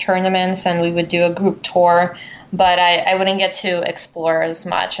in these tournaments, and we would do a group tour. But I wouldn't get to explore as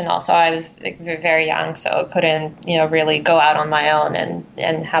much, and also I was very young, so I couldn't really go out on my own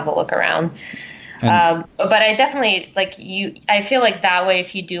and have a look around. But I definitely I feel like that way,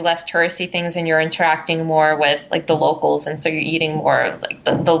 if you do less touristy things and you're interacting more with like the locals, and so you're eating more like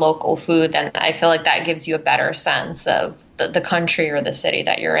the local food, then I feel like that gives you a better sense of the country or the city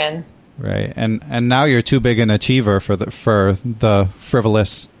that you're in. Right, and now you're too big an achiever for the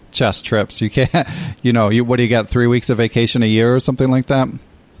frivolous chess trips. You can't, what do you get, 3 weeks of vacation a year or something like that?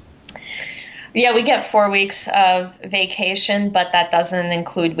 Yeah, we get 4 weeks of vacation, but that doesn't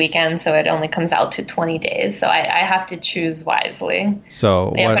include weekends, so it only comes out to 20 days. So I have to choose wisely.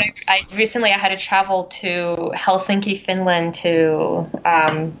 So yeah, but I recently I had to travel to Helsinki, Finland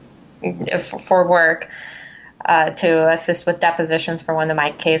for work to assist with depositions for one of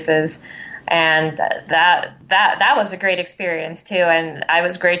my cases. And that was a great experience too. And I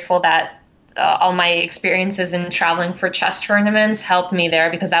was grateful that all my experiences in traveling for chess tournaments helped me there,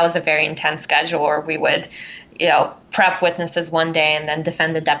 because that was a very intense schedule where we would, prep witnesses one day and then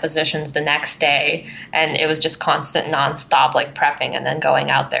defend the depositions the next day. And it was just constant nonstop, like prepping and then going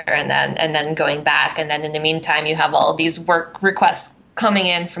out there and then going back. And then in the meantime, you have all these work requests coming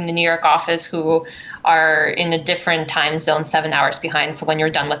in from the New York office who are in a different time zone, 7 hours behind. So when you're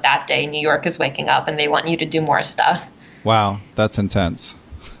done with that day, New York is waking up and they want you to do more stuff. Wow, that's intense.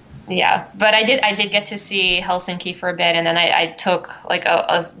 Yeah, but I did get to see Helsinki for a bit, and then I took like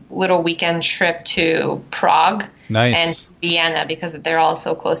a little weekend trip to Prague and Vienna, because they're all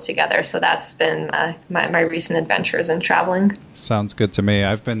so close together. So that's been my recent adventures in traveling. Sounds good to me.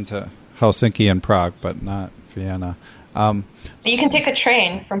 I've been to Helsinki and Prague, but not Vienna. You can take a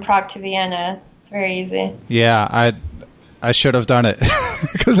train from Prague to Vienna. It's very easy. Yeah, I should have done it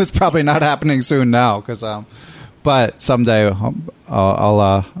because it's probably not happening soon now. But someday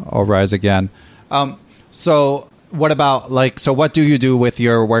I'll rise again. So what about so what do you do with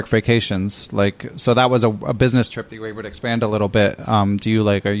your work vacations? So that was a business trip that you were able to expand a little bit. Do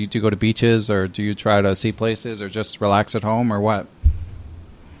you do you go to beaches, or do you try to see places, or just relax at home, or what?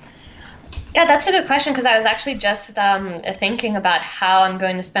 Yeah, that's a good question, because I was actually just thinking about how I'm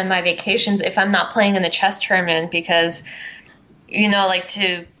going to spend my vacations if I'm not playing in the chess tournament, because,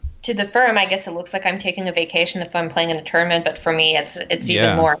 to the firm, I guess it looks like I'm taking a vacation if I'm playing in a tournament, but for me, it's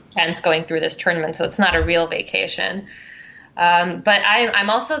even more intense going through this tournament, so it's not a real vacation. But I'm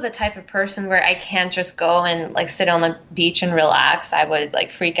also the type of person where I can't just go and sit on the beach and relax. I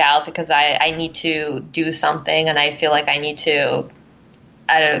would freak out, because I need to do something, and I feel like I need to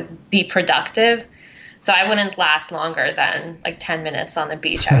be productive. So I wouldn't last longer than 10 minutes on the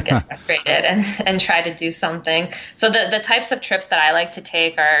beach. I would get frustrated and try to do something. So the types of trips that I like to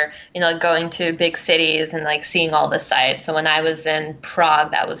take are, going to big cities and seeing all the sights. So when I was in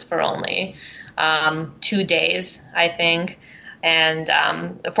Prague, that was for only 2 days, I think. And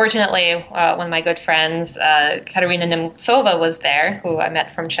fortunately, one of my good friends, Katerina Nemtsova, was there, who I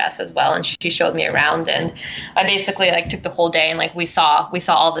met from chess as well, and she showed me around. And I basically took the whole day, and we saw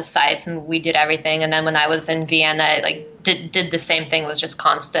all the sites, and we did everything. And then when I was in Vienna, I did the same thing, was just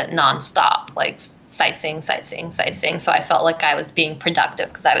constant, nonstop, sightseeing. So I felt like I was being productive,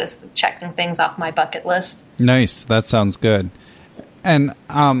 because I was checking things off my bucket list. Nice, that sounds good. And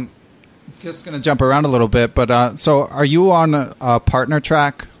just going to jump around a little bit, but so are you on a partner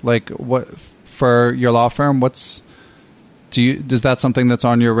track? What for your law firm? Is that something that's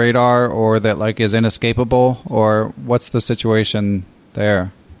on your radar, or that is inescapable, or what's the situation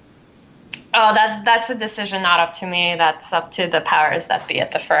there? Oh, that's a decision not up to me. That's up to the powers that be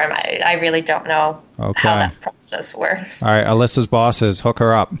at the firm. I really don't know how that process works. All right, Alyssa's bosses, hook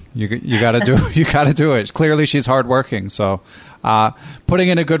her up. You got to do it. Clearly, she's hardworking. So, putting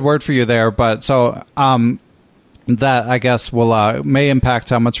in a good word for you there. But so that, I guess, will may impact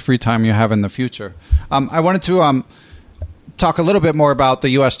how much free time you have in the future. I wanted to talk a little bit more about the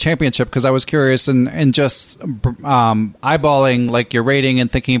U.S. Championship, because I was curious and just eyeballing your rating and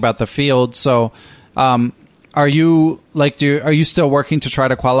thinking about the field. So, are you are you still working to try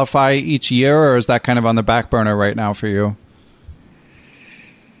to qualify each year, or is that kind of on the back burner right now for you?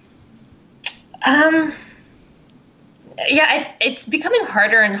 Yeah, it's becoming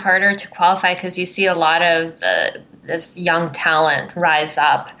harder and harder to qualify, because you see a lot of this young talent rise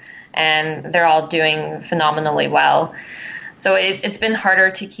up, and they're all doing phenomenally well. So it's been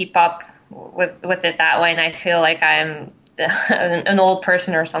harder to keep up with it that way, and I feel like I'm an old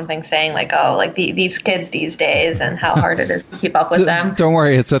person or something saying these kids these days, and how hard it is to keep up with them. Don't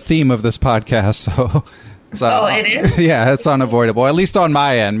worry, it's a theme of this podcast, so it is? Yeah, it's unavoidable, at least on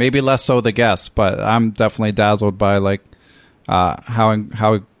my end. Maybe less so the guests, but I'm definitely dazzled by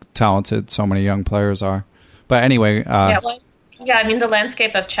how talented so many young players are. But anyway, yeah, I mean, the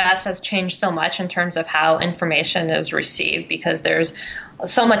landscape of chess has changed so much in terms of how information is received, because there's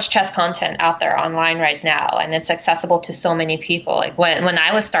so much chess content out there online right now, and it's accessible to so many people. When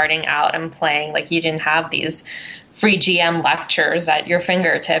I was starting out and playing, you didn't have these free GM lectures at your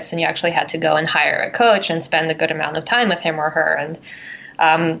fingertips, and you actually had to go and hire a coach and spend a good amount of time with him or her,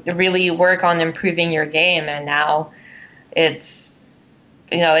 and really work on improving your game. And now it's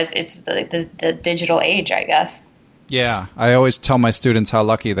the digital age, I guess. Yeah, I always tell my students how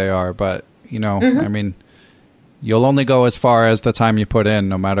lucky they are, but I mean, you'll only go as far as the time you put in,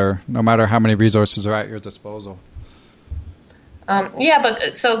 no matter how many resources are at your disposal.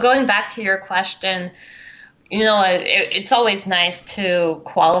 But so going back to your question, it's always nice to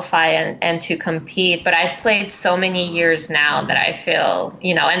qualify and to compete, but I've played so many years now that I feel,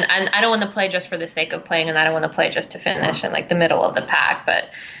 and I don't want to play just for the sake of playing, and I don't want to play just to finish in like the middle of the pack. But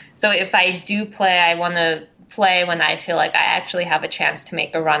so if I do play, I want to play when I feel like I actually have a chance to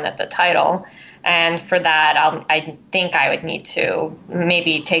make a run at the title. And for that, I think I would need to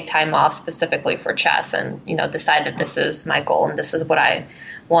maybe take time off specifically for chess and, decide that this is my goal and this is what I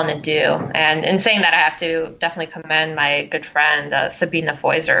want to do. And in saying that, I have to definitely commend my good friend, Sabine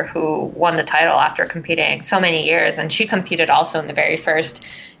Feuser, who won the title after competing so many years. And she competed also in the very first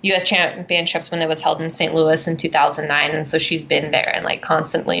U.S. championships when it was held in St. Louis in 2009. And so she's been there and like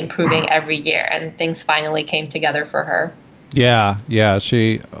constantly improving every year. And things finally came together for her. Yeah.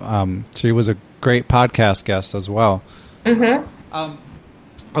 She was a great podcast guest as well.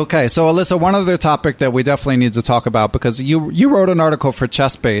 Okay, so Alyssa, one other topic that we definitely need to talk about, because you wrote an article for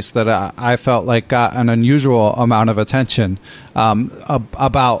ChessBase that I felt like got an unusual amount of attention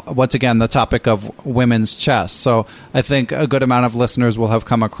about, once again, the topic of women's chess. So I think a good amount of listeners will have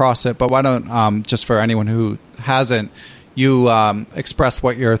come across it, but why don't, just for anyone who hasn't, you express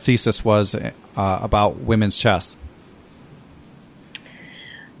what your thesis was about women's chess?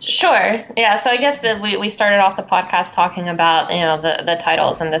 Sure. Yeah. So I guess that we started off the podcast talking about, the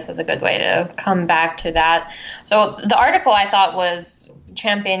titles, and this is a good way to come back to that. So the article I thought was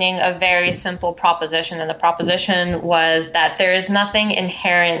championing a very simple proposition, and the proposition was that there is nothing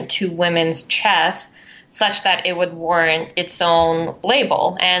inherent to women's chess such that it would warrant its own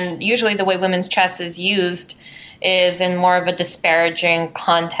label. And usually the way women's chess is used is in more of a disparaging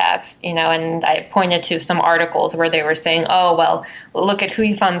context, and I pointed to some articles where they were saying, oh, well, look at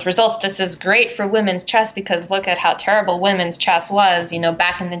Huifan's results. This is great for women's chess because look at how terrible women's chess was,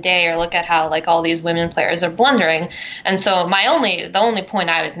 back in the day, or look at how like all these women players are blundering. And so the only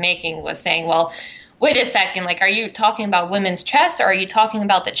point I was making was saying, well, wait a second, like, are you talking about women's chess, or are you talking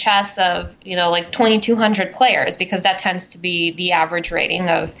about the chess of, like 2,200 players? Because that tends to be the average rating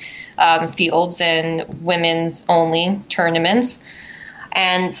of fields in women's only tournaments.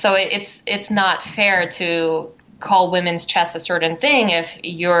 And so it's not fair to call women's chess a certain thing if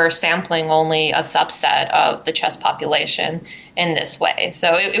you're sampling only a subset of the chess population in this way.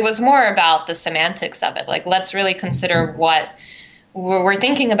 So it was more about the semantics of it. Like, let's really consider what we're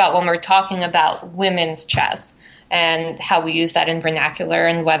thinking about when we're talking about women's chess and how we use that in vernacular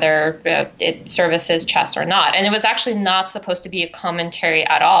and whether it services chess or not. And it was actually not supposed to be a commentary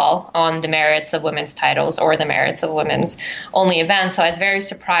at all on the merits of women's titles or the merits of women's only events. So I was very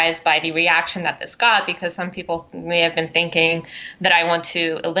surprised by the reaction that this got, because some people may have been thinking that I want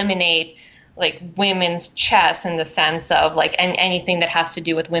to eliminate like women's chess in the sense of like anything that has to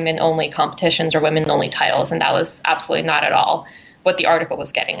do with women only competitions or women only titles. And that was absolutely not at all what the article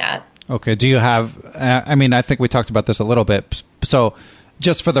was getting at. Okay. Do you have, I think we talked about this a little bit. So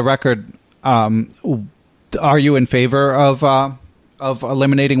just for the record, are you in favor of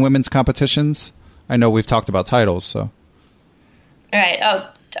eliminating women's competitions? I know we've talked about titles, so. All right.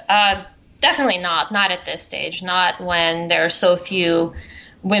 Oh, definitely not. Not at this stage. Not when there are so few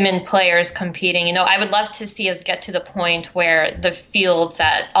women players competing. I would love to see us get to the point where the fields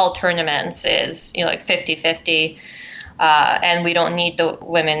at all tournaments is, like 50-50. And we don't need the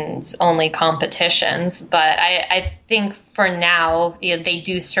women's only competitions. But I think for now, they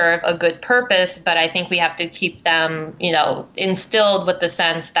do serve a good purpose, but I think we have to keep them, instilled with the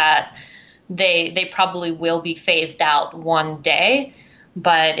sense that they probably will be phased out one day,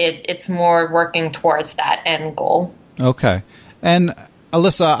 but it's more working towards that end goal. Okay. And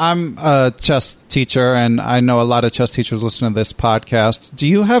Alyssa, I'm a chess teacher, and I know a lot of chess teachers listen to this podcast. Do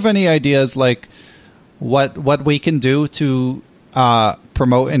you have any ideas like what we can do to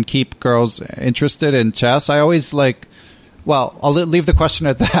promote and keep girls interested in chess? I always I'll leave the question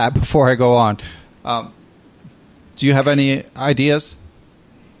at that before I go on. Do you have any ideas?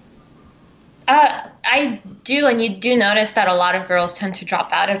 I do, and you do notice that a lot of girls tend to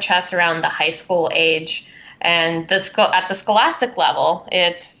drop out of chess around the high school age. And at the scholastic level,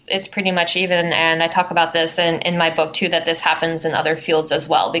 it's pretty much even. And I talk about this in my book, too, that this happens in other fields as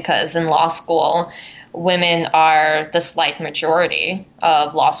well, because in law school, women are the slight majority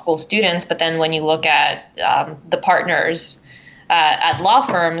of law school students. But then when you look at the partners at law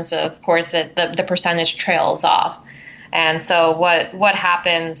firms, of course, the percentage trails off. And so what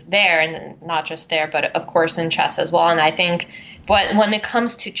happens there, and not just there, but of course in chess as well. And I think when it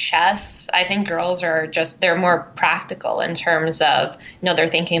comes to chess, I think girls are they're more practical in terms of, they're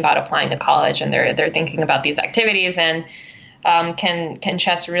thinking about applying to college, and they're thinking about these activities, and can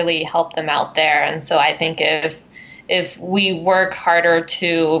chess really help them out there? And so I think if we work harder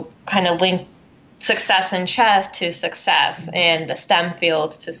to kind of link success in chess to success in the STEM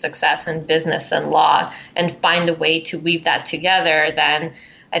field, to success in business and law, and find a way to weave that together, then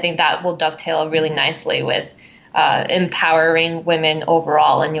I think that will dovetail really nicely with empowering women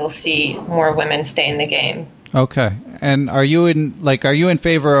overall, and you'll see more women stay in the game. Okay. And are you in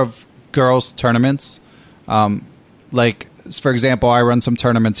favor of girls tournaments? For example, I run some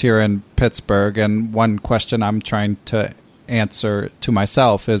tournaments here in Pittsburgh, and one question I'm trying to answer to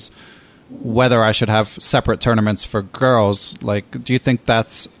myself is whether I should have separate tournaments for girls. Do you think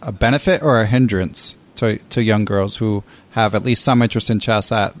that's a benefit or a hindrance to young girls who have at least some interest in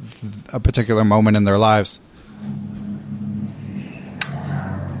chess at a particular moment in their lives?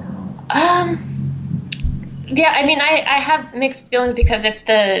 Yeah, I mean, I have mixed feelings, because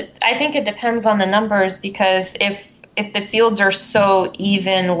I think it depends on the numbers, because if the fields are so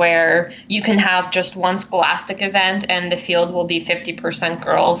even where you can have just one scholastic event and the field will be 50%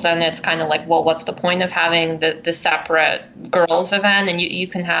 girls, then it's kind of like, well, what's the point of having the separate girls event? And you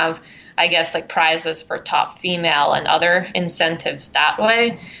can have, I guess, like prizes for top female and other incentives that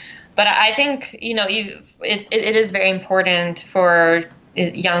way. But I think, it is very important for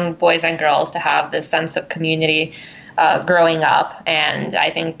young boys and girls to have this sense of community growing up. And I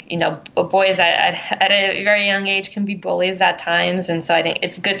think, boys at a very young age can be bullies at times. And so I think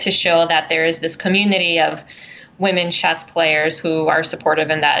it's good to show that there is this community of women chess players who are supportive,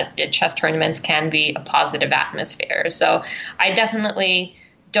 and that chess tournaments can be a positive atmosphere. So I definitely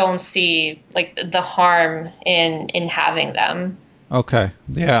don't see the harm in having them. Okay.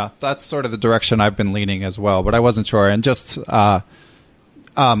 Yeah, that's sort of the direction I've been leaning as well, but I wasn't sure. And just to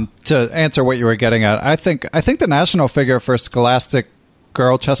answer what you were getting at, I think the national figure for scholastic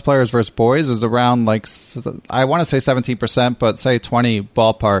girl chess players versus boys is around I want to say 17%, but say 20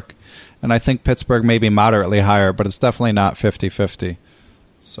 ballpark. And I think Pittsburgh may be moderately higher, but it's definitely not 50-50.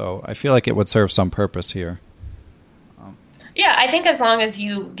 So I feel like it would serve some purpose here. Yeah, I think as long as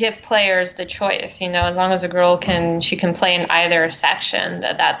you give players the choice, as long as a girl can play in either section,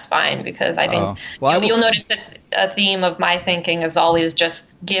 that's fine. Because I think you'll notice that a theme of my thinking is always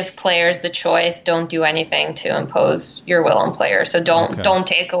just give players the choice. Don't do anything to impose your will on players. So don't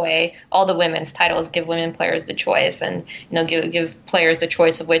take away all the women's titles. Give women players the choice, and give players the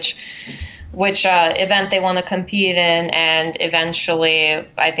choice of which event they want to compete in, and eventually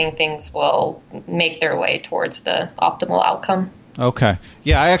I think things will make their way towards the optimal outcome. Okay.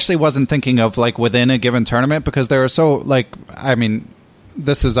 Yeah, I actually wasn't thinking of within a given tournament, because there are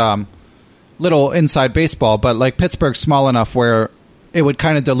this is little inside baseball, but Pittsburgh's small enough where it would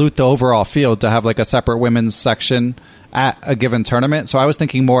kind of dilute the overall field to have a separate women's section at a given tournament. So I was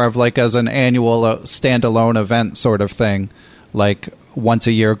thinking more of as an annual standalone event sort of thing, once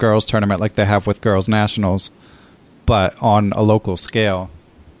a year girls tournament like they have with girls nationals, but on a local scale.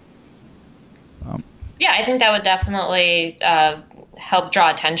 Yeah, I think that would definitely help draw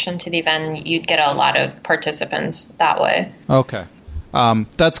attention to the event, and you'd get a lot of participants that way. Okay.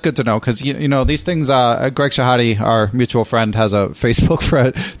 That's good to know, because these things. Greg Shahade, our mutual friend, has a Facebook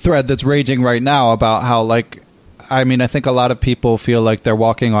thread that's raging right now about how I think a lot of people feel like they're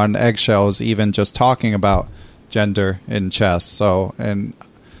walking on eggshells even just talking about gender in chess. So, and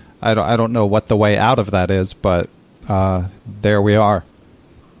I don't know what the way out of that is, but there we are.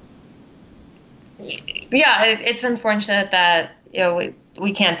 Yeah, it's unfortunate that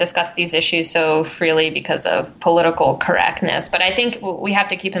we can't discuss these issues so freely because of political correctness. But I think we have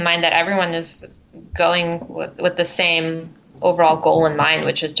to keep in mind that everyone is going with the same overall goal in mind,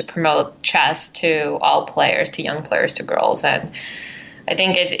 which is to promote chess to all players, to young players, to girls. And I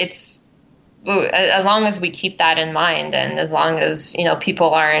think it's as long as we keep that in mind, and as long as people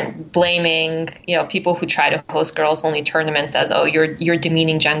aren't blaming people who try to host girls only tournaments as, oh, you're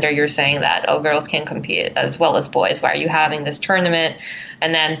demeaning gender, you're saying that, oh, girls can compete as well as boys, why are you having this tournament?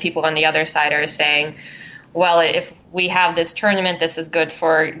 And then people on the other side are saying, well, if we have this tournament, this is good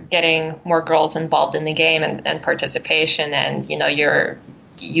for getting more girls involved in the game and participation, and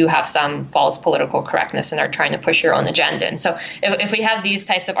you have some false political correctness and are trying to push your own agenda. And so if we have these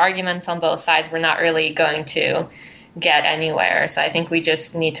types of arguments on both sides, we're not really going to get anywhere. So I think we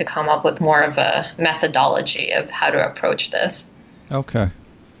just need to come up with more of a methodology of how to approach this. Okay.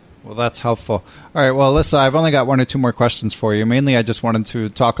 Well, that's helpful. All right. Well, Alyssa, I've only got 1 or 2 more questions for you. Mainly, I just wanted to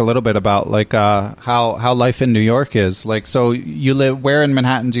talk a little bit about like how life in New York is. Like, so you live where in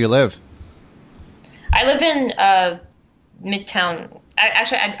Manhattan do you live? I live in Midtown.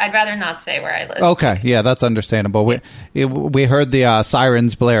 I'd rather not say where I live. Okay. Yeah, that's understandable. We heard the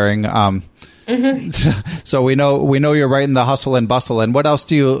sirens blaring. So we know you're right in the hustle and bustle. And what else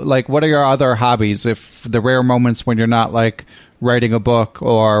do you like? What are your other hobbies? If the rare moments when you're not like writing a book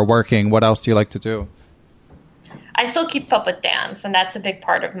or working, what else do you like to do? I still keep up with dance, and that's a big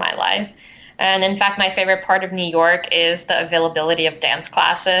part of my life. And in fact, my favorite part of New York is the availability of dance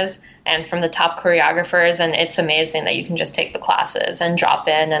classes and from the top choreographers. And it's amazing that you can just take the classes and drop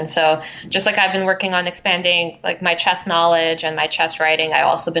in. And so just like I've been working on expanding like my chess knowledge and my chess writing, I've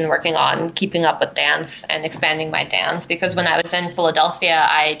also been working on keeping up with dance and expanding my dance, because when I was in Philadelphia,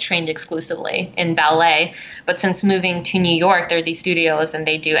 I trained exclusively in ballet. But since moving to New York, there are these studios and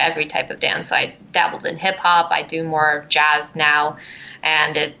they do every type of dance. So I dabbled in hip hop. I do more jazz now.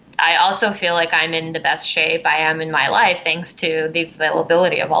 And I also feel like I'm in the best shape I am in my life thanks to the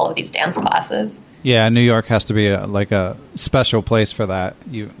availability of all of these dance classes. Yeah, New York has to be a special place for that.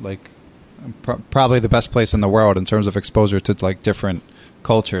 You like probably the best place in the world in terms of exposure to like different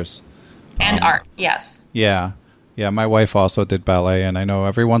cultures and art. Yes. Yeah. My wife also did ballet, and I know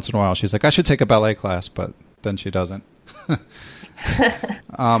every once in a while she's like, I should take a ballet class, but then she doesn't.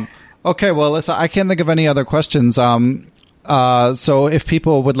 Okay, well, Alyssa, I can't think of any other questions. So if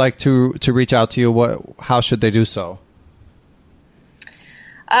people would like to reach out to you, how should they do so?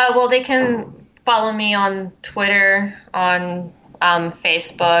 Well, they can follow me on Twitter, on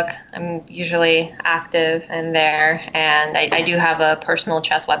Facebook. I'm usually active in there. And I do have a personal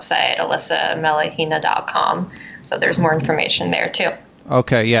chess website, alyssamelahina.com. So there's more information there too.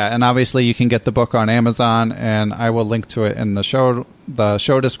 Okay, yeah. And obviously you can get the book on Amazon, and I will link to it in the show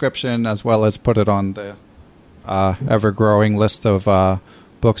description, as well as put it on the ever-growing list of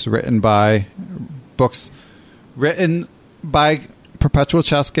books written by Perpetual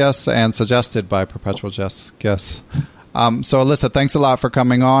Chess guests and suggested by Perpetual Chess guests. So, Alyssa, thanks a lot for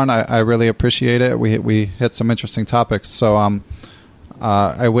coming on. I really appreciate it. We hit some interesting topics. So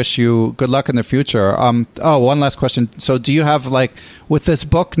I wish you good luck in the future. One last question. So do you have, like, with this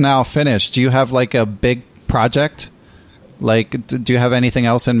book now finished, do you have, like, a big project? Like, do you have anything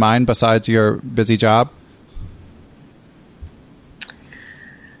else in mind besides your busy job?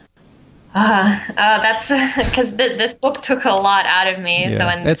 That's because this book took a lot out of me. Yeah. So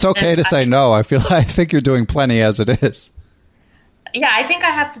it's okay to say no. I think you're doing plenty as it is. Yeah, I think I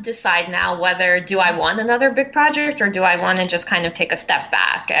have to decide now whether do I want another big project or do I want to just kind of take a step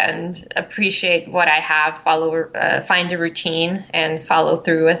back and appreciate what I have, find a routine and follow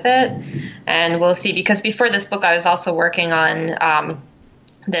through with it. And we'll see, because before this book, I was also working on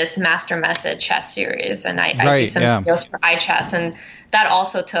this Master Method chess series, and I do some videos for iChess, and that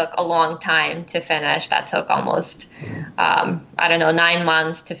also took a long time to finish. That took almost 9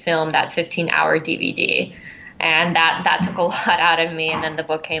 months to film that 15-hour DVD, and that took a lot out of me. And then the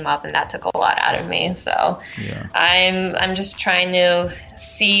book came up, and that took a lot out of me. So I'm just trying to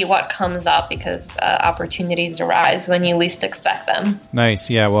see what comes up, because opportunities arise when you least expect them. Nice.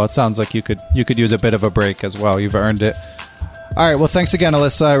 Yeah. Well, it sounds like you could use a bit of a break as well. You've earned it. All right. Well, thanks again,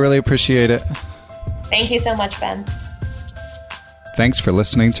 Alyssa. I really appreciate it. Thank you so much, Ben. Thanks for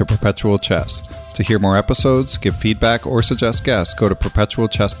listening to Perpetual Chess. To hear more episodes, give feedback, or suggest guests, go to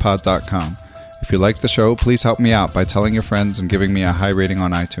perpetualchesspod.com. If you like the show, please help me out by telling your friends and giving me a high rating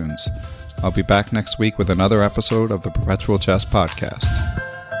on iTunes. I'll be back next week with another episode of the Perpetual Chess Podcast.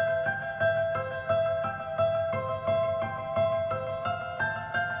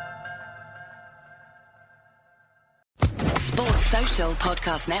 Sports Social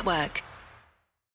Podcast Network.